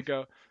can't let yeah. it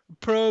go.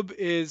 Probe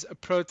is a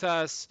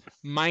Protoss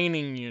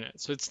mining unit.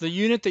 So it's the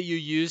unit that you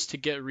use to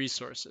get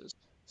resources.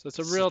 So it's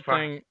a real Super.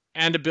 thing,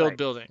 and to build Right.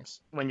 buildings.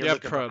 When You you're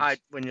have looking for probes.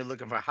 when you're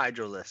looking for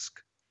Hydralisk,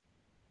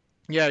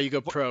 Yeah, you go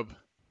probe.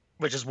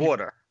 which is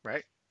water,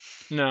 right?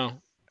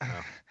 No.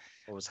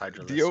 What was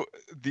Hydralisk?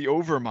 The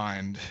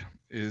Overmind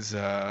is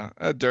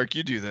Dirk.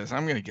 You do this.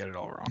 I'm gonna get it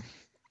all wrong.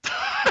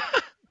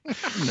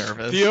 I'm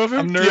nervous.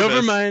 I'm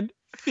nervous.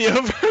 The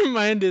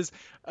Overmind is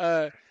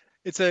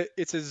it's a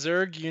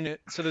Zerg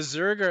unit. So the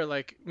Zerg are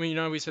like,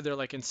 we said they're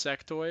like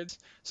insectoids.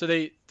 So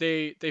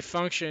they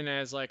function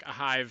as like a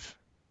hive,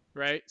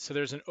 right? So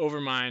there's an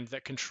Overmind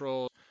that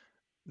controls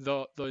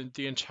the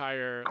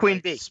entire Queen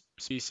like, bee.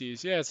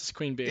 species. Yeah, it's this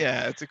queen bee.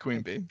 Yeah, it's a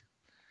queen bee.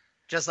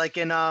 Just like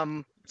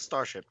in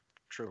Starship,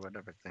 True,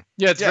 whatever thing.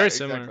 Yeah, it's Yeah, very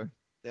exactly. similar.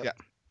 Yep. Yeah.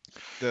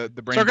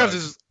 The brain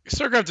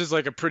StarCraft is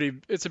like a pretty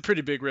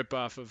big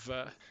ripoff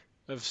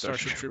of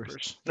Starship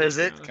Troopers. Is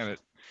it?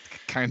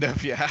 kind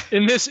of yeah.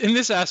 In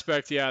this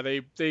aspect, yeah, they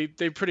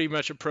pretty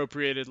much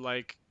appropriated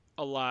like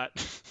a lot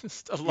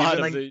of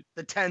like the.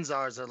 the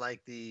Tenzars are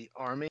like the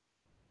army.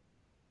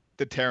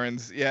 The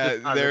Terrans, yeah,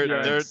 The they're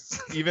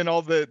Terrans. even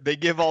they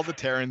give all the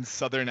Terrans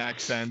southern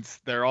accents.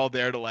 They're all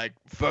there to like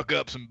fuck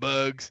up some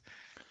bugs.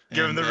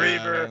 Give 'em the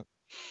Reaver.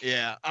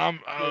 Yeah,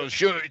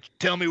 sure.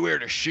 Tell me where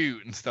to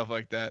shoot and stuff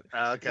like that.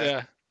 Okay.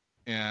 Yeah,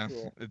 Yeah,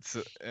 Cool. it's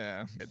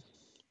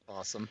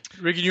Awesome.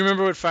 Ricky, do you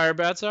remember what fire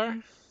bats are?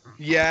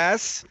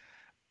 yes.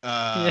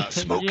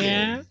 Smoking.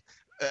 Yeah.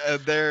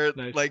 They're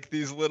Nice. like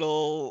these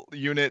little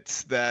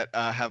units that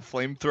have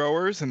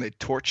flamethrowers and they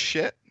torch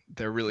shit.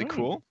 They're really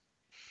cool.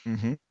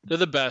 Mm-hmm. They're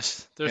the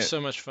best. They're Yeah.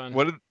 so much fun.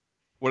 What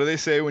do they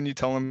say when you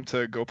tell them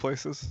to go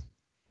places?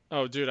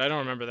 Oh, dude, I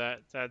don't remember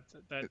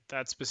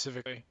that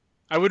specifically.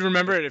 I would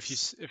remember it if you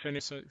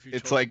It's told me.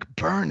 like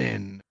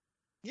burning.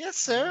 Yes,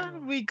 sir.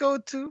 We go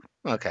to.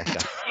 Okay. go.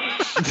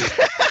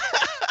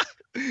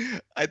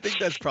 I think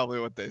that's probably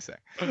what they say.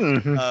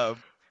 Mhm.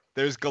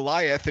 There's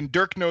Goliath, and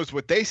Dirk knows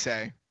what they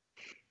say.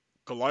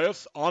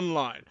 Goliath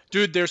online.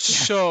 Dude, they're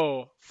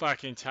so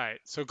fucking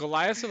tight. So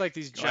Goliaths are like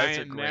these Goliaths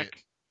are giant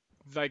great.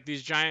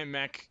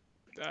 mech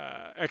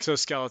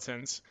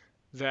exoskeletons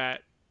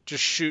that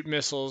just shoot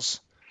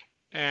missiles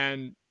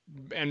and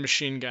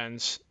machine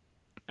guns,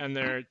 and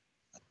they're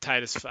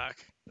tight as fuck.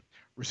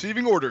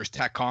 Receiving orders,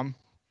 TACCOM.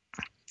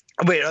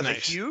 Wait, are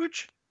Nice. they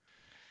huge?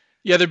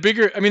 Yeah, they're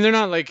bigger. I mean, they're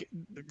not like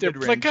they're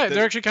mid-range. like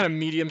they're actually kind of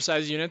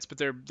medium-sized units, but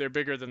they're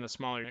bigger than the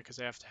smaller unit because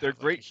they have to. They're have,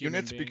 like, a great human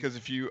units being. because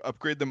if you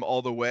upgrade them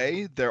all the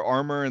way, their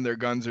armor and their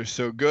guns are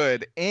so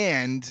good,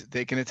 and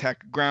they can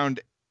attack ground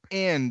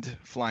and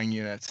flying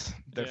units.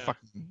 They're Yeah.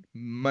 fucking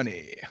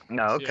money.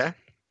 No. Okay.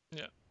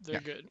 Yeah, they're Yeah.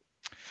 good.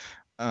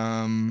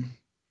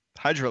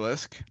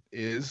 Hydralisk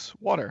is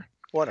water.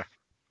 Water.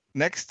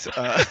 Next,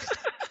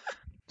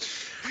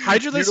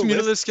 Hydralisks,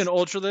 Mutalisks? Mutalisks, and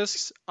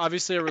Ultralisks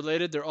obviously are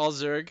related. They're all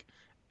Zerg,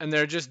 and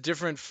they're just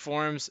different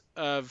forms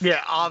of.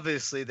 Yeah,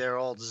 obviously they're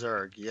all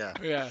Zerg. Yeah.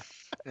 Yeah.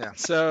 Yeah.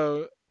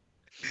 So.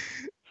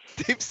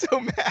 Dave's so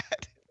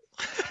mad.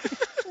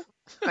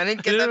 I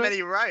didn't get that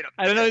many right.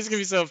 I don't know he's gonna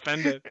be so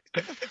offended.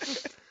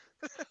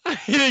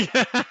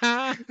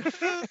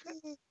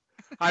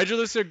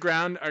 Hydralisks are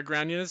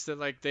ground units that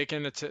like they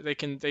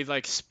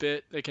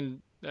spit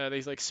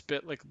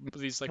spit like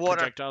these like Water.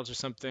 projectiles or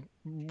something.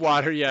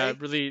 Water, yeah, Right?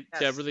 really,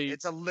 Yes, yeah, really.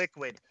 It's a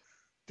liquid,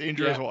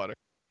 Dangerous Yeah. water.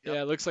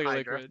 Yeah, it looks like a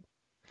Hydra. liquid.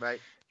 right?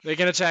 They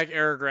can attack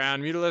air or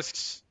ground.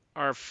 Mutalisks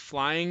are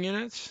flying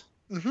units.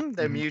 They're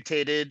Mhm.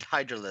 mutated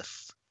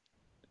Hydralisks.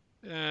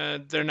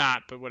 They're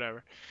not, but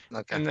whatever.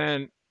 Okay. And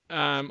then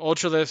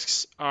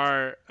Ultralisks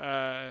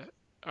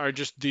are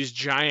just these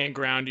giant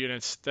ground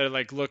units that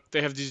like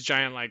they have these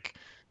giant like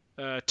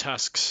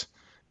tusks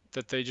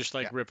that they just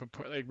like rip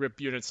apart, like rip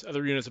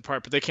other units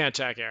apart, but they can't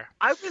attack air.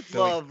 I would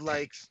They're like-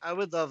 love I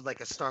would love like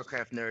a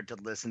StarCraft nerd to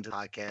listen to the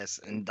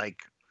podcast and be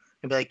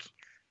like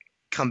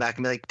come back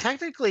and be like,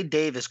 technically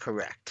Dave is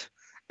correct.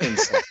 And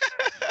so-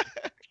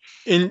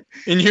 In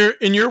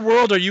your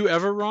world, are you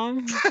ever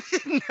wrong?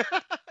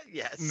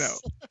 yes. No.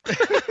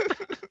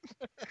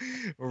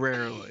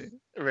 Rarely.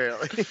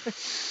 Really.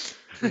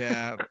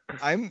 Yeah.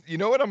 You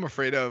know what I'm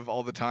afraid of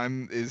all the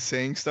time is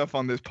saying stuff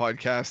on this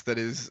podcast that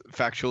is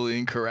factually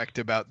incorrect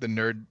about the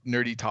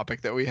nerdy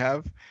topic that we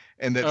have.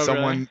 And that Oh,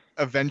 someone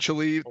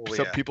eventually, Oh,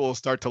 some yeah. people will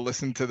start to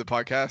listen to the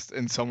podcast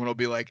and someone will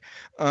be like,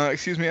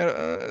 excuse me,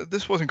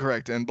 this wasn't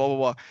correct and blah, blah,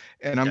 blah.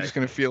 And I'm Okay. just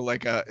going to feel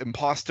like a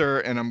imposter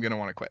and I'm going to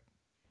want to quit.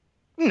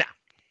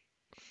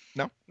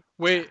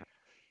 Wait,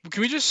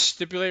 can we just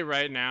stipulate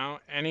right now?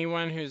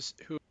 Anyone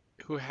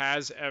who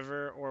has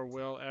ever or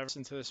will ever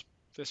listen to this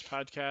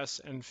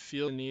podcast and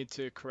feel the need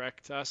to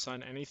correct us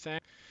on anything,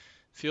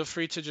 feel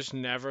free to just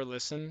never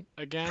listen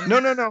again. No.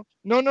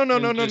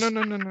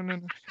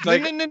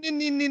 Like, Like,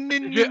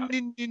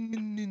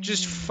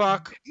 just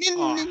fuck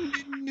off.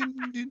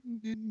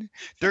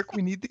 Dirk,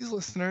 we need these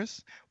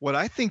listeners. What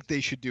I think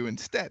they should do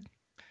instead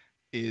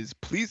is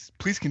please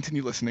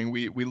continue listening.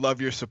 We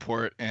love your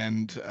support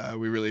and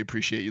we really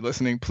appreciate you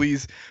listening.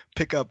 Please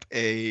pick up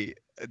a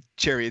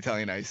cherry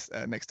Italian ice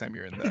next time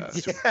you're in the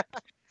super.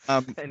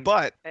 And-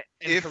 but And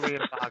If-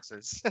 Korean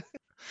boxers.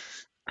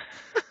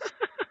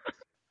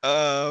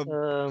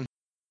 um,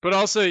 But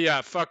also,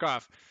 yeah, fuck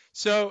off.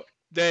 So,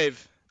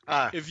 Dave,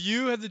 Ah, if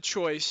you had the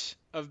choice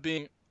of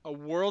being a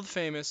world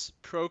famous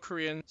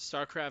pro-Korean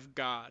StarCraft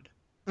god,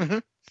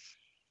 Mhm.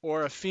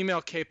 or a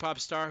female K-pop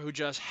star who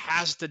just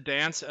has to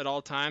dance at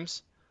all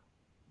times,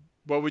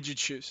 what would you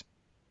choose?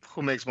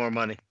 who makes more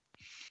money?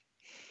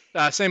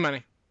 Same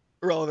money.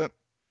 irrelevant.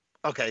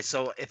 Okay,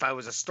 so if I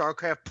was a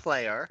StarCraft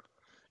player,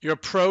 You're a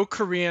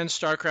pro-Korean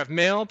StarCraft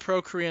male,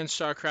 pro-Korean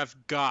StarCraft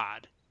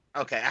god.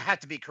 okay, I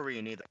had to be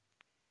Korean either.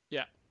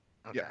 Yeah.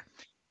 Okay. Yeah.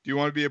 Do you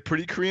want to be a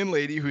pretty Korean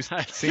lady who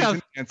sings Yeah.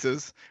 and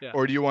dances, Yeah.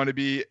 or do you want to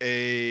be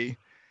A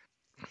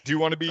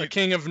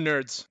king of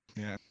nerds.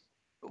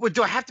 Wait,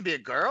 do I have to be a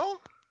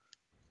girl?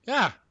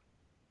 Yeah.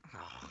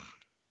 Oh.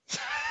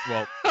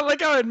 well? I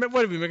like how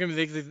what did we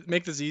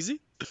make this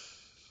easy?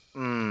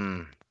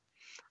 I'm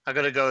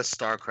gonna go with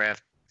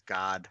StarCraft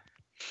God.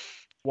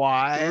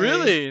 Why?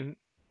 Really?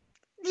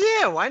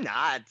 Yeah, why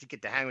not? You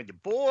get to hang with your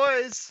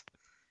boys.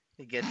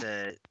 You get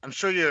to. I'm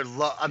sure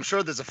I'm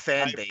sure there's a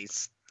fan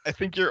base. I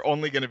think you're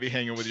only going to be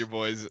hanging with your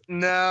boys.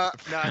 No,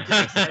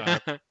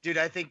 dude.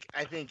 I think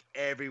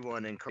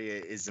everyone in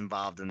Korea is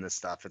involved in this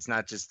stuff. It's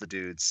not just the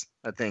dudes.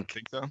 I think.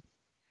 Think so?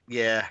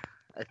 Yeah,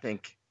 I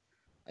think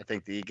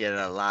that you get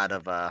a lot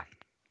of. I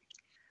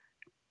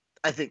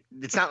think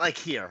it's not like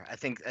here. I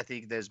think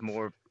there's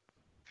more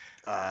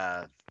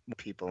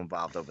people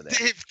involved over there.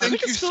 Dave,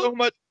 thank you so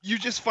much. You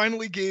just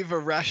finally gave a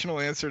rational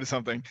answer to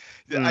something.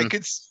 I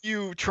could see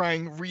you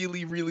trying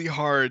really, really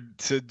hard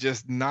to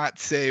just not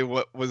say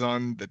what was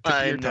on the tip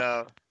of your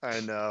tongue. I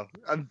know.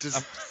 I'm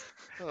just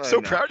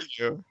So proud of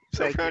you.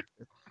 So Thank proud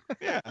of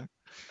you. Yeah.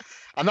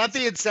 I'm not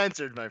being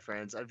censored, my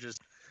friends. I'm just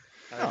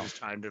No.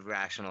 trying to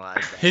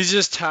rationalize that. He's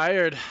just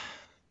tired.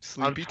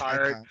 Sleepy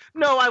tired. time.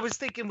 No, I was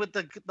thinking with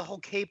the whole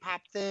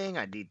K-pop thing,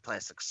 I'd need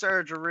plastic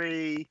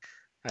surgery.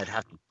 I'd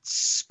have to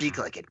speak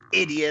like an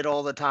idiot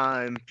all the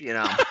time, you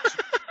know.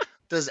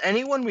 Does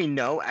anyone we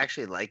know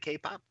actually like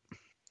K-pop?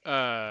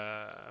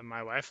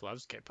 My wife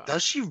loves K-pop.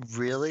 Does she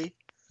really?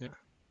 Yeah.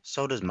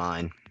 So does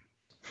mine.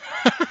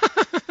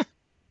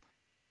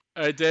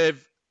 All right,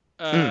 Dave.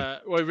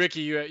 Well,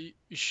 Ricky,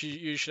 you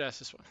should ask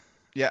this one.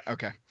 Yeah,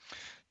 okay.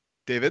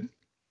 David?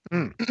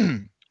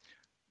 Mm.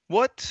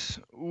 What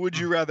would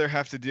you rather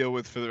have to deal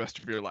with for the rest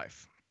of your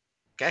life?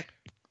 Okay.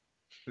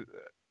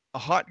 A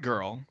hot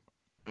girl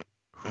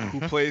who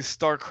Mhm. plays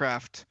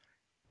StarCraft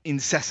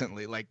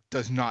incessantly, like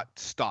does not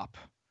stop.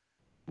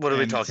 What are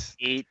we And- talking?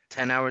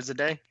 8-10 hours a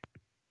day?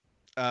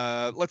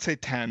 Let's say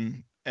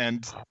 10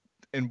 and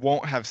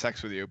won't have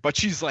sex with you, but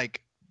she's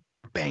like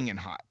banging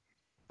hot.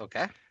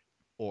 Okay.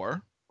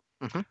 Or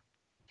Mhm.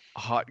 a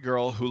hot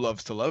girl who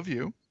loves to love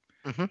you,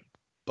 Mhm.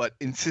 but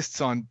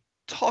insists on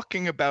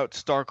talking about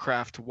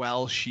StarCraft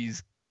while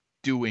she's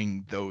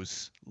doing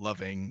those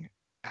loving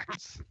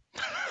acts.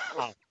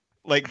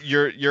 Like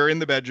you're in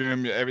the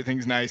bedroom,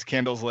 everything's nice,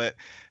 candles lit.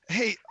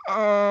 Hey,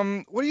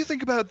 what do you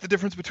think about the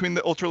difference between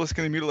the Ultralisk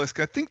and the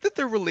Mutalisk? I think that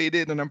they're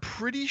related, and I'm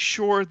pretty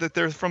sure that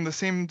they're from the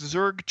same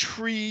Zerg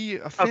tree,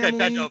 a family. Okay,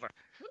 bend over.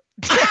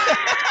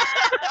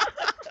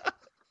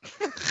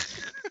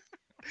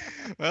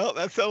 Well,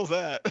 that settles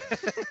that.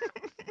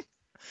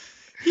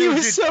 He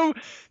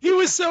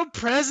was so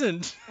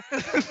present.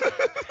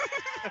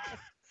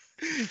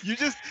 You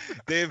just,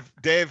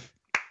 Dave,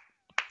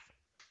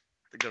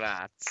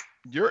 Congrats.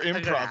 your improv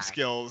Congrats.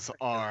 skills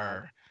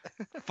are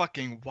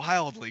fucking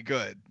wildly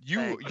good.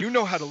 You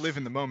know how to live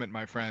in the moment,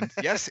 my friend.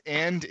 Yes,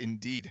 and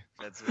indeed.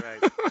 That's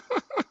right.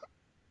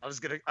 I was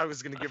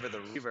gonna give her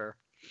the reaver.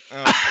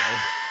 Okay.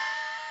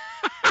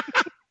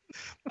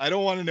 I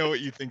don't want to know what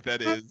you think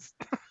that is.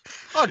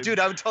 Oh, dude,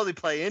 I would totally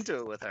play into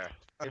it with her.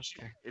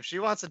 Okay. If she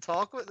wants to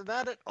talk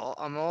about it,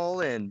 I'm all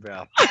in,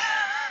 bro.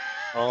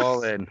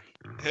 All in.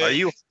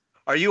 Hey,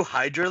 Are you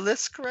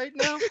Hydralisk right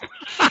now?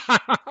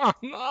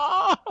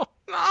 No.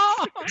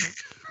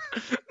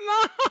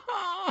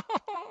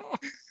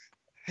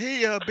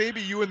 hey,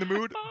 baby, you in the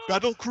mood?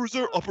 Battle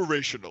cruiser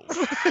operational.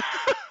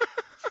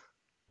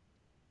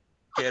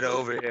 Get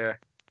over here.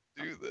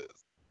 Do this.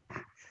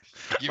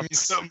 Give me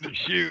something to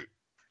shoot.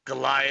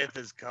 Goliath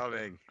is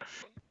coming.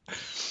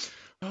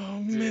 Oh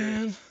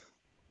man.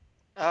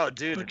 Oh,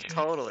 dude, Okay.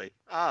 totally.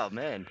 Oh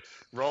man,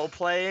 role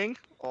playing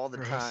all the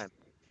Gross.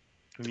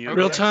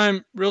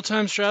 time. Real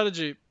time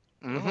strategy.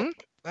 Mm-hmm.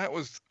 That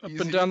was Up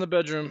easy. and down the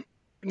bedroom.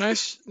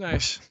 Nice.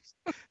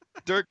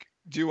 Dirk,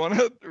 do you want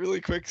to really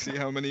quick see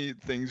how many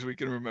things we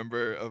can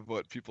remember of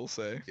what people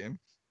say? Game.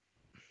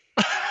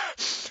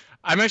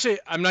 I'm not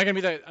gonna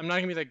be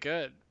that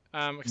good.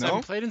 Because I No?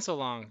 haven't played in so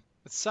long.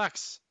 It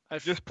sucks. I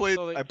played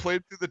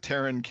through the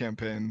Terran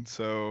campaign,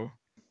 so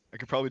I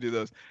could probably do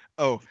those.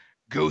 Oh,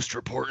 ghost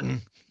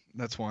reporting.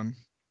 That's one.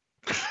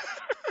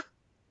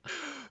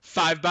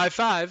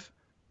 5x5.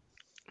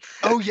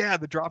 Oh yeah,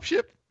 the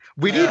dropship.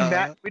 We need Uh,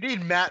 Matt. We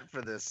need Matt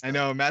for this. I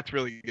know Matt's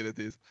really good at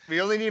these.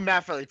 We only need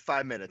Matt for like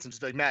 5 minutes. I'm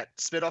just like, Matt,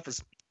 spit off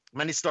as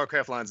many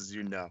StarCraft lines as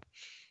you know.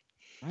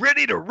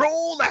 Ready to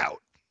roll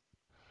out.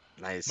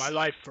 Nice. My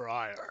life for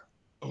ire.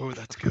 Oh,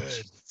 that's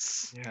good.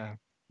 Yeah.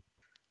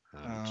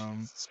 Oh,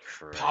 Jesus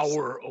Christ.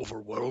 Power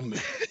overwhelm me.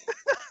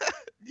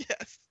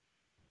 Yes.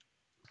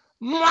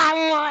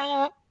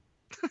 That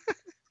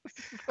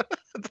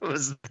What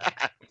was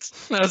that?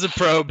 was a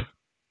probe.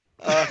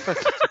 Uh,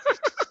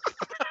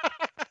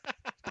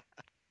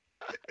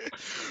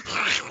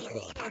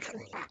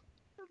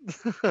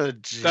 oh,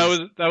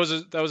 jeez.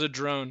 That was a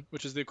drone,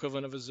 which is the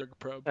equivalent of a Zerg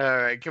probe. All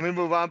right, can we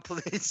move on,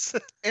 please?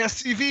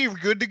 SCV, we're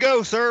good to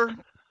go, sir.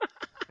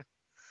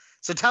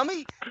 So tell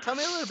me a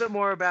little bit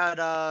more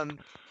about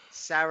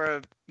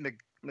Sarah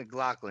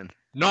McLaughlin.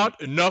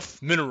 Not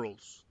enough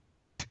minerals.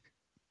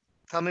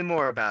 Tell me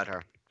more about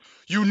her.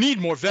 You need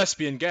more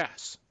Vespian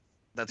gas.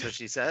 That's what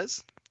she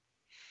says.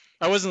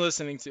 I wasn't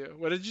listening to you.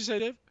 What did you say,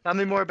 Dave? Tell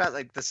me more about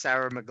like the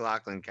Sarah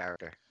McLaughlin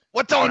character.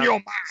 What's on your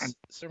mind?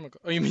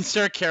 Oh, you mean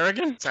Sarah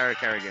Kerrigan? Sarah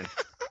Kerrigan.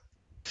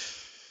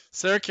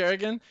 Sarah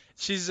Kerrigan.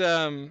 She's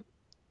the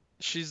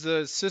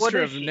sister What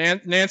of is she?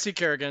 Nancy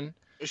Kerrigan.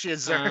 Is she a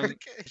Zerg?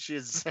 Is she a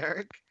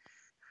Zerg?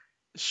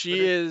 She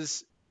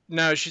is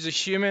no, she's a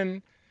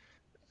human.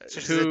 So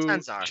she's a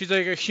Tenzar. She's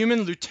like a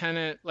human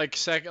lieutenant,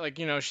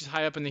 she's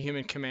high up in the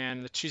human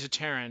command. She's a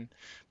Terran,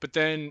 but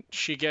then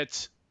she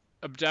gets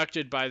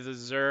abducted by the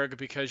Zerg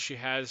because she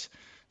has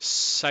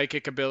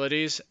psychic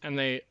abilities, and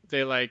they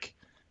like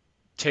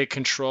take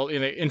control.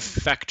 They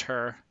infect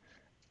her,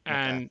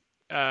 and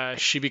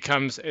she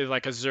becomes a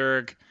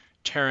Zerg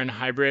Terran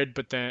hybrid.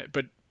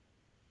 But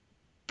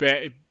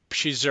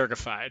she's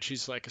Zergified.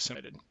 She's like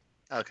assimilated.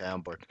 Okay,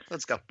 I'm bored.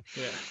 Let's go.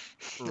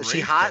 Yeah. Is she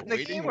hot in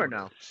the game or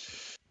no?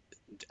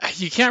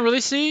 You can't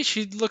really see.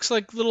 She looks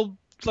like 10 little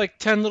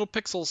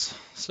pixels.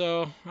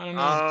 So I don't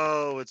know.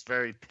 Oh, it's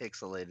very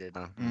pixelated.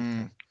 Huh?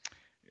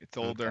 It's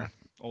older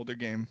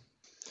game.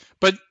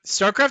 But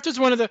StarCraft was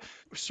one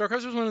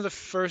of the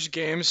first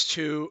games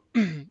to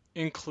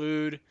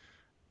include,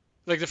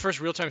 like, the first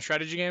real-time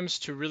strategy games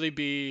to really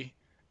be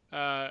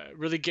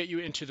really get you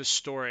into the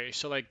story.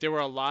 So like they did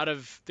a lot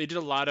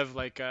of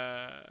like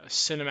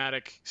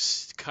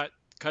cinematic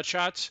cut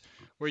shots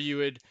where you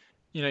would,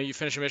 you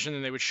finish a mission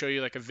and they would show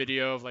you like a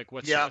video of like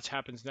what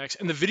happens next,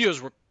 and the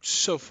videos were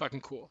so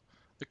fucking cool.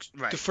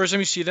 Right. The first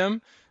time you see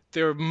them,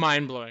 they were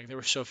mind blowing. They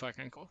were so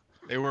fucking cool.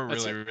 They were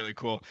really, really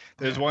cool.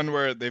 There's one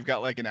where they've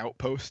got like an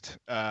outpost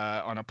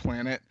on a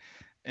planet,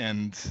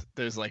 and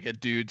there's like a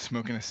dude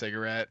smoking a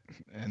cigarette,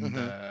 and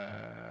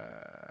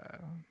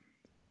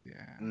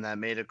And that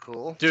made it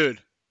cool. Dude,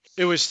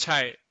 it was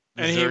tight.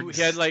 The And Zergs-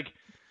 he had like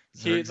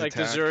Zergs the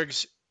attack.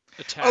 Zergs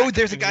attack. Oh,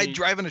 there's a and guy he-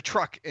 driving a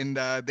truck, and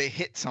they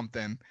hit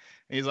something. And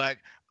he's like,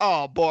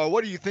 "Oh boy,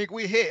 what do you think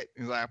we hit?"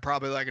 He's like,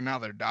 "Probably like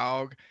another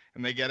dog."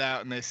 And they get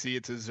out and they see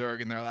it's a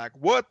Zerg, and they're like,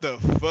 "What the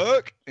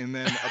fuck?" And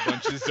then a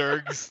bunch of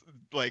Zergs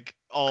like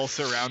all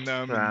surround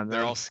them. Surround and they're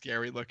them. all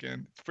scary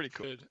looking. It's pretty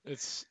cool. Good.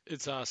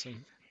 It's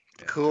awesome.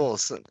 Cool.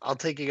 So I'll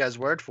take you guys'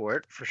 word for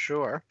it for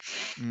sure.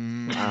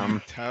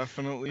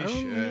 Definitely I don't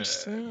should.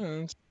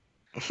 understand.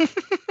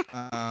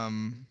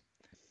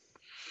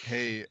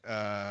 Hey,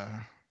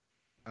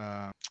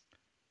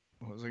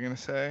 what was I gonna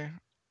say?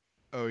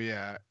 Oh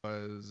yeah, it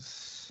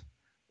was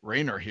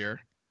Rainer here.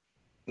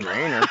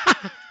 Rainer.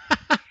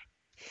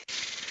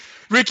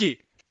 Ricky,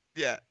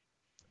 Yeah.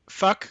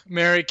 fuck,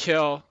 marry,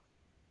 kill,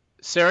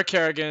 Sarah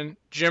Kerrigan,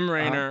 Jim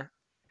Raynor,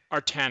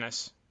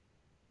 Artanis.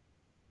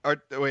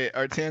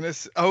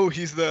 Artanis. Oh,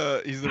 he's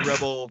the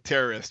rebel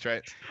terrorist,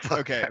 right?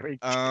 Okay. Harry.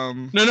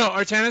 No,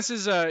 Artanis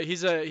is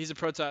he's a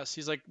protest.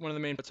 He's like one of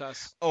the main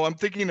protests. Oh, I'm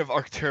thinking of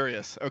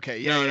Arcturus. Okay,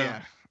 yeah, No, yeah, no.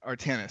 yeah.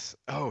 Artanis.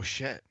 Oh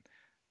shit.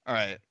 All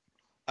right.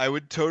 I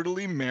would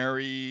totally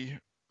marry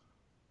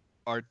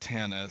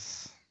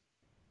Artanis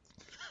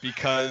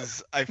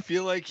because I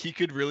feel like he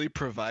could really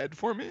provide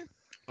for me.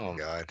 Oh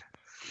God.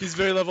 He's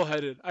very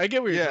level-headed. I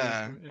get where you're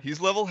Yeah, coming from.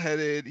 he's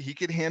level-headed. He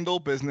could handle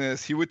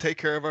business. He would take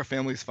care of our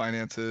family's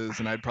finances,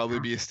 and I'd probably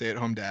be a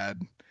stay-at-home dad.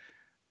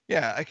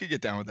 Yeah, I could get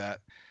down with that.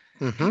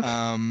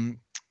 Mm-hmm.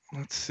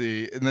 Let's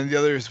see. And then the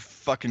other is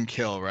fucking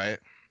kill, right?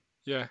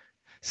 Yeah.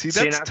 See,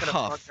 So you're that's not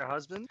gonna fuck tough. your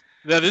husband?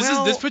 Yeah, this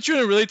Well- puts you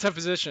in a really tough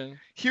position.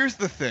 Here's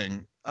the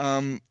thing.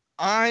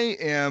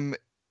 I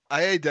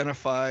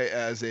identify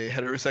as a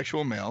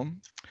heterosexual male,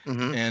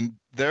 Mm-hmm. and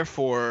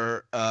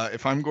therefore,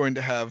 if I'm going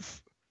to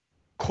have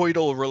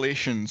coital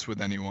relations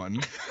with anyone,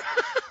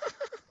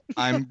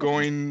 I'm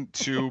going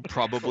to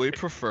probably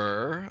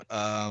prefer.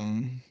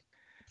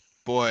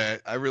 Boy,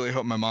 I really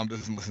hope my mom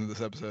doesn't listen to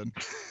this episode.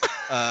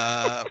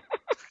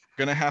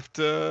 Gonna have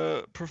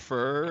to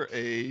prefer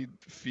a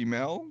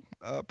female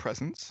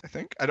presence. I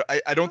think.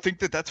 I don't think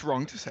that that's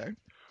wrong to say.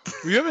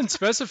 We haven't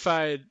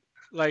specified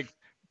like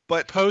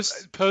But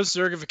post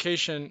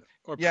zergification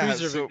or Yeah,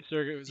 pre so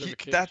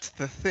zergification. that's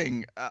the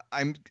thing.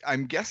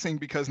 I'm guessing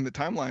because in the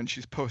timeline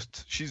she's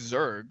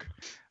Zerg,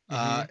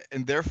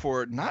 and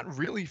therefore not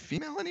really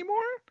female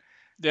anymore.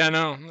 Yeah,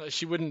 no,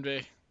 she wouldn't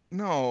be.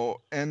 No,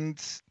 and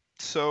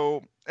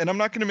so I'm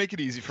not gonna make it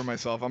easy for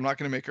myself. I'm not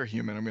gonna make her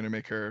human. I'm gonna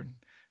make her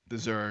the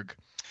Zerg.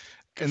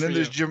 Good And then for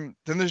there's you. Jim.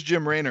 Then there's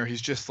Jim Raynor.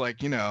 He's just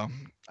like a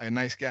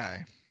nice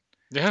guy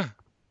Yeah.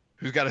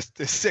 who's got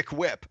a sick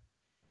whip.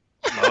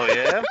 Oh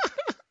yeah.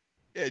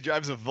 Yeah, he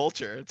drives a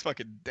vulture. It's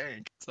fucking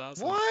dank. It's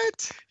awesome.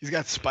 What? He's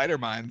got spider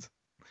minds.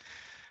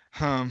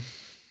 Oh,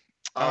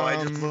 I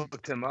just Um,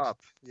 looked him up.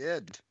 Yeah.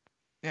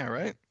 Yeah,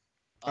 right.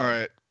 Um, All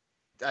right.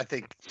 I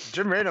think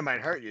Jim Raynor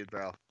might hurt you,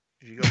 bro.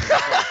 If you go. For the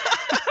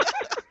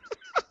fuck.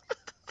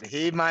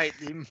 He might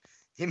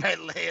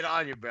lay it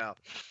on you, bro.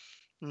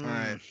 All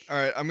right.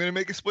 I'm gonna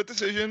make a split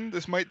decision.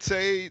 This might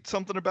say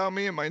something about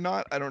me. It might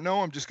not. I don't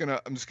know. I'm just gonna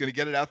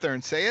get it out there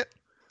and say it.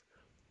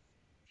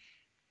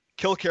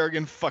 Kill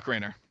Kerrigan. Fuck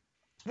Raynor.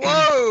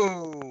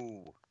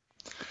 Whoa!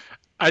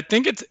 I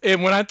think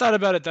when I thought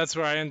about it, that's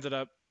where I ended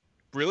up.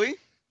 Really?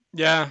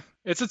 Yeah,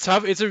 it's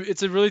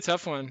a really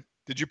tough one.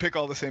 Did you pick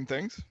all the same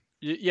things?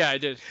 Yeah, I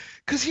did.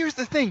 Because here's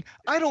the thing.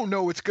 I don't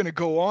know what's gonna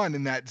go on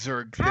in that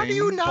Zerg thing. How do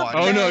you not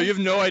but- Oh no, Yeah. you have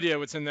no idea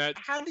what's in that.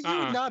 How do you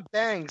Uh-uh. not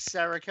bang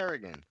Sarah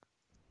Kerrigan?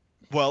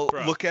 Well,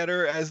 Bro. look at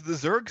her as the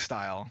Zerg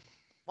style.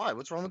 Why?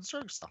 What's wrong with the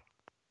Zerg stuff?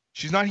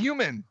 She's not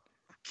human.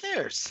 Who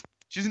cares?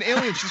 She's an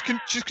alien.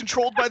 She's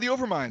controlled by the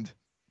Overmind.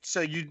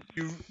 So you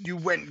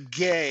went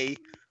gay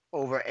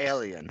over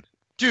alien.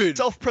 Dude,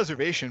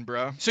 Self-preservation,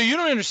 bro. so you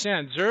don't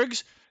understand.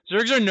 Zergs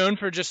are known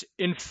for just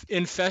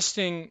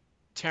infesting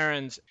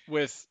Terrans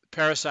with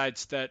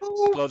parasites that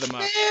Who blow them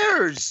up.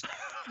 cares?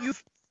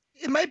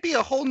 It might be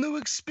a whole new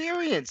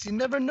experience. You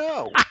never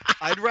know.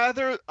 I'd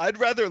rather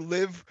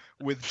live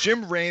with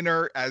Jim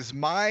Raynor as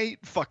my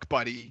fuck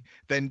buddy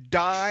than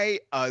die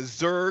a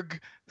Zerg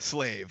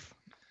slave.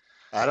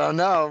 I don't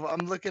know.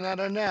 I'm looking at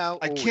her now.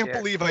 I Oh, can't yeah.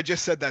 believe I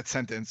just said that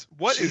sentence.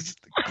 What is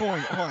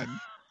going on?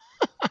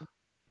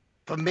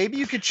 But maybe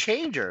you could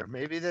change her.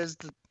 Maybe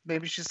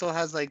maybe she still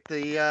has like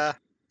the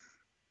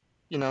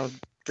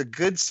the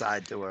good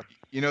side to her.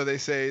 You know, they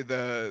say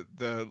the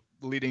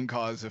leading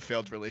cause of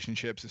failed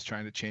relationships is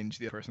trying to change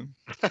the other person.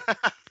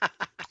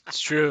 It's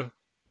true.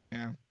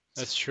 Yeah.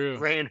 That's true.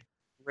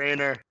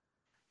 Raynor,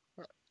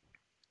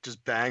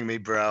 just bang me,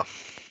 bro.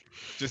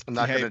 Just I'm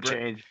not hey, gonna bro,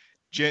 change.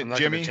 Ji- I'm not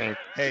Jimmy. gonna change.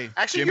 Hey,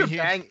 Actually, Jimmy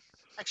here.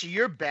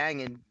 you're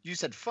banging. You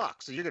said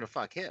fuck, so you're gonna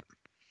fuck him,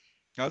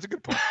 No, that's a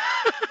good point.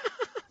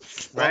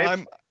 right?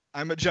 Well,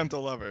 I'm a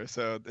gentle lover,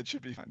 so it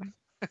should be fine.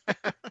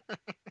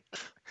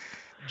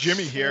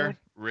 Jimmy here,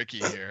 Ricky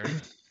here.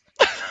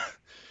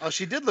 Oh,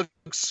 she did look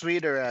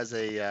sweeter as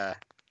a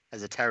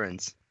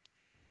Terrans.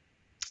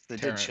 They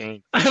Terran. did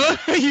change. I love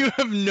how you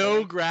have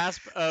no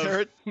grasp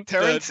of.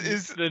 Terrence the-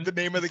 is the- the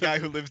name of the guy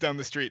who lives down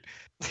the street.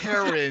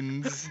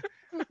 Terrans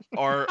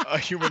are a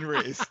human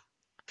race.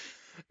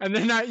 And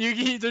they're not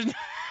Yugi. There's no...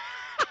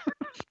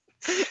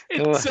 What?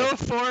 It's so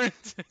foreign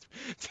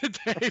to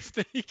Dave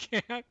that he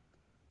can't.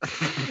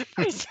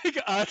 He's like,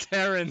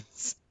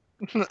 Terrans.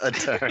 A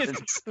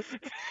Terrans.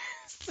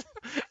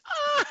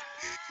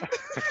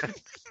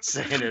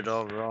 Saying it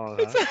all wrong,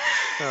 huh?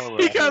 Oh,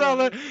 He well. got all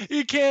the.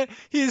 He can't.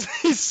 He's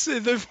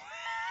the.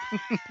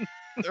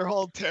 They're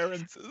all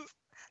Terrences.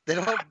 They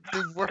don't.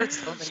 The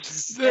words don't make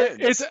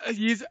sense.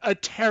 He's a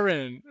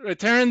Terran.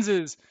 Terrans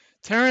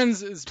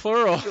is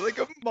plural. You're like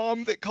a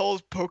mom that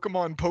calls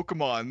Pokemon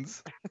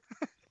Pokemons.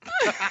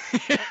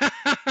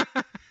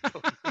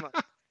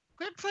 Pokemon.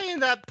 Quit playing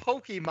that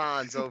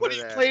Pokemons over What are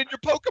you there. playing your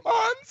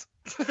Pokemons?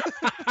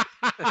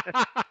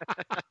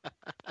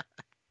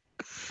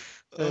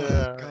 Oh,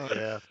 God.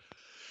 Yeah.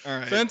 All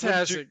right.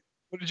 Fantastic.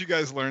 What did you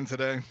guys learn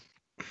today?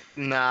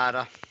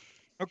 Nada.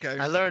 Okay.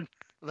 I learned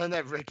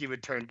that Ricky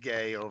would turn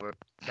gay over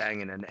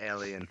banging an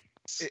alien.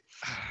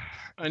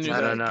 I knew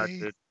I that. don't know, Gay.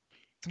 dude.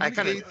 It's not I a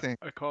kinda- gay thing.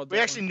 I called. We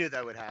that actually one. knew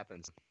that would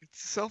happen.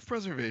 It's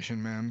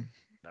self-preservation, man.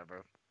 Never.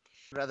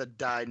 I'd rather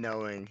die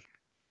knowing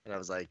that I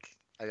was like,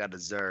 I got a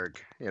Zerg,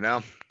 you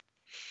know?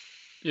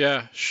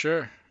 Yeah,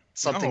 sure.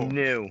 Something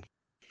No. new.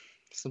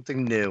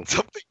 Something new.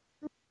 Something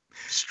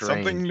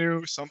Strange.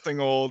 new, something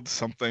old,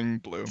 something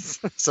blue.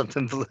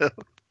 Something blue. I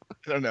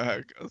don't know how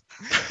it goes.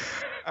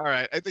 All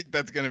right, I think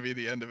that's gonna be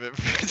the end of it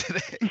for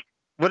today.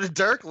 What did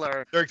Dirk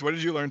learn? Dirk, what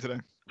did you learn today?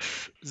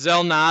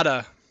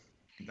 Zelnada.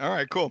 All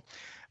right, cool.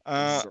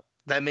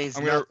 That means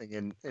I'm gonna-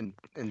 nothing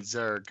in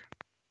Zerg.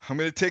 I'm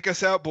gonna take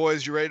us out,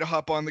 boys. You ready to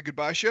hop on the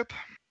goodbye ship?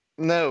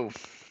 No.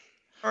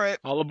 All right.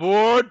 All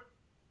aboard.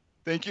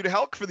 Thank you to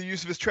Halk for the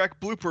use of his track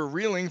Blooper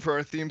Reeling for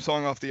our theme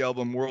song off the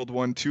album World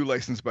 1-2,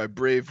 licensed by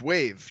Brave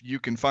Wave. You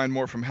can find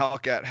more from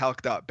Halk at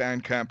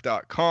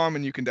halk.bandcamp.com,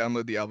 and you can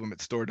download the album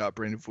at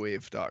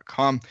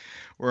store.bravewave.com.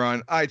 We're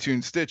on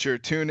iTunes, Stitcher,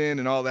 TuneIn,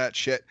 and all that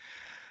shit.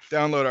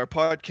 Download our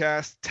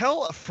podcast.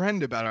 Tell a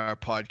friend about our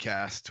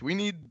podcast. We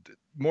need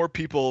more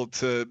people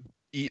to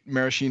eat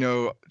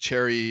maraschino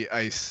cherry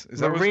ice.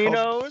 Is that what it's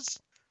called?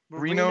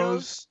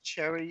 Marinos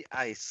cherry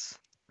ice.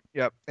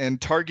 Yep. And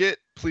Target,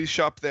 please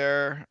shop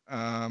there. They're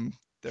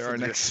For our your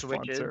next sponsor.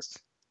 switches.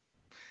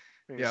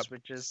 For your Yep.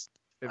 switches.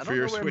 I For don't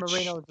your know where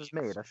Switch. Marinos was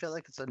made. I feel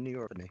like it's a New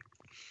York company.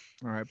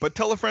 All right. But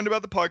tell a friend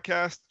about the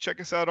podcast. Check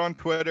us out on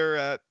Twitter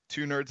at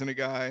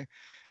 2nerdsandAguy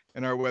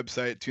and our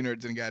website,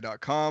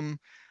 2nerdsandAguy.com.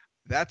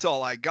 That's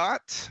all I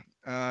got.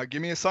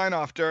 Give me a sign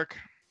off, Dirk.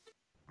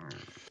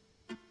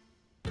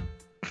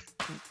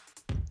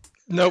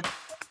 Nope.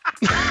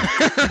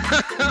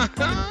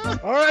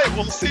 All right.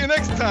 We'll see you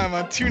next time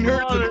on Two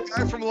Nerds and a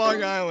Guy from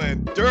Long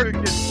Island. Dirk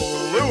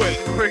blew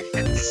it. We're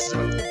getting so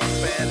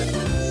bad at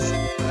this.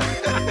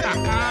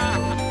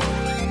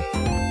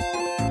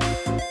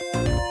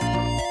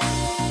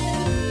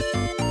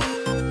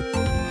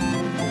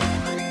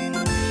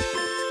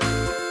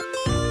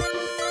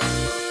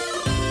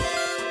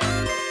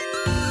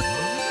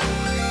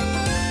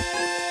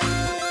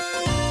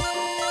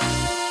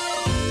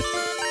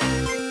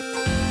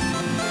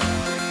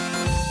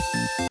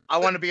 I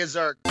want to be a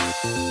Zerg.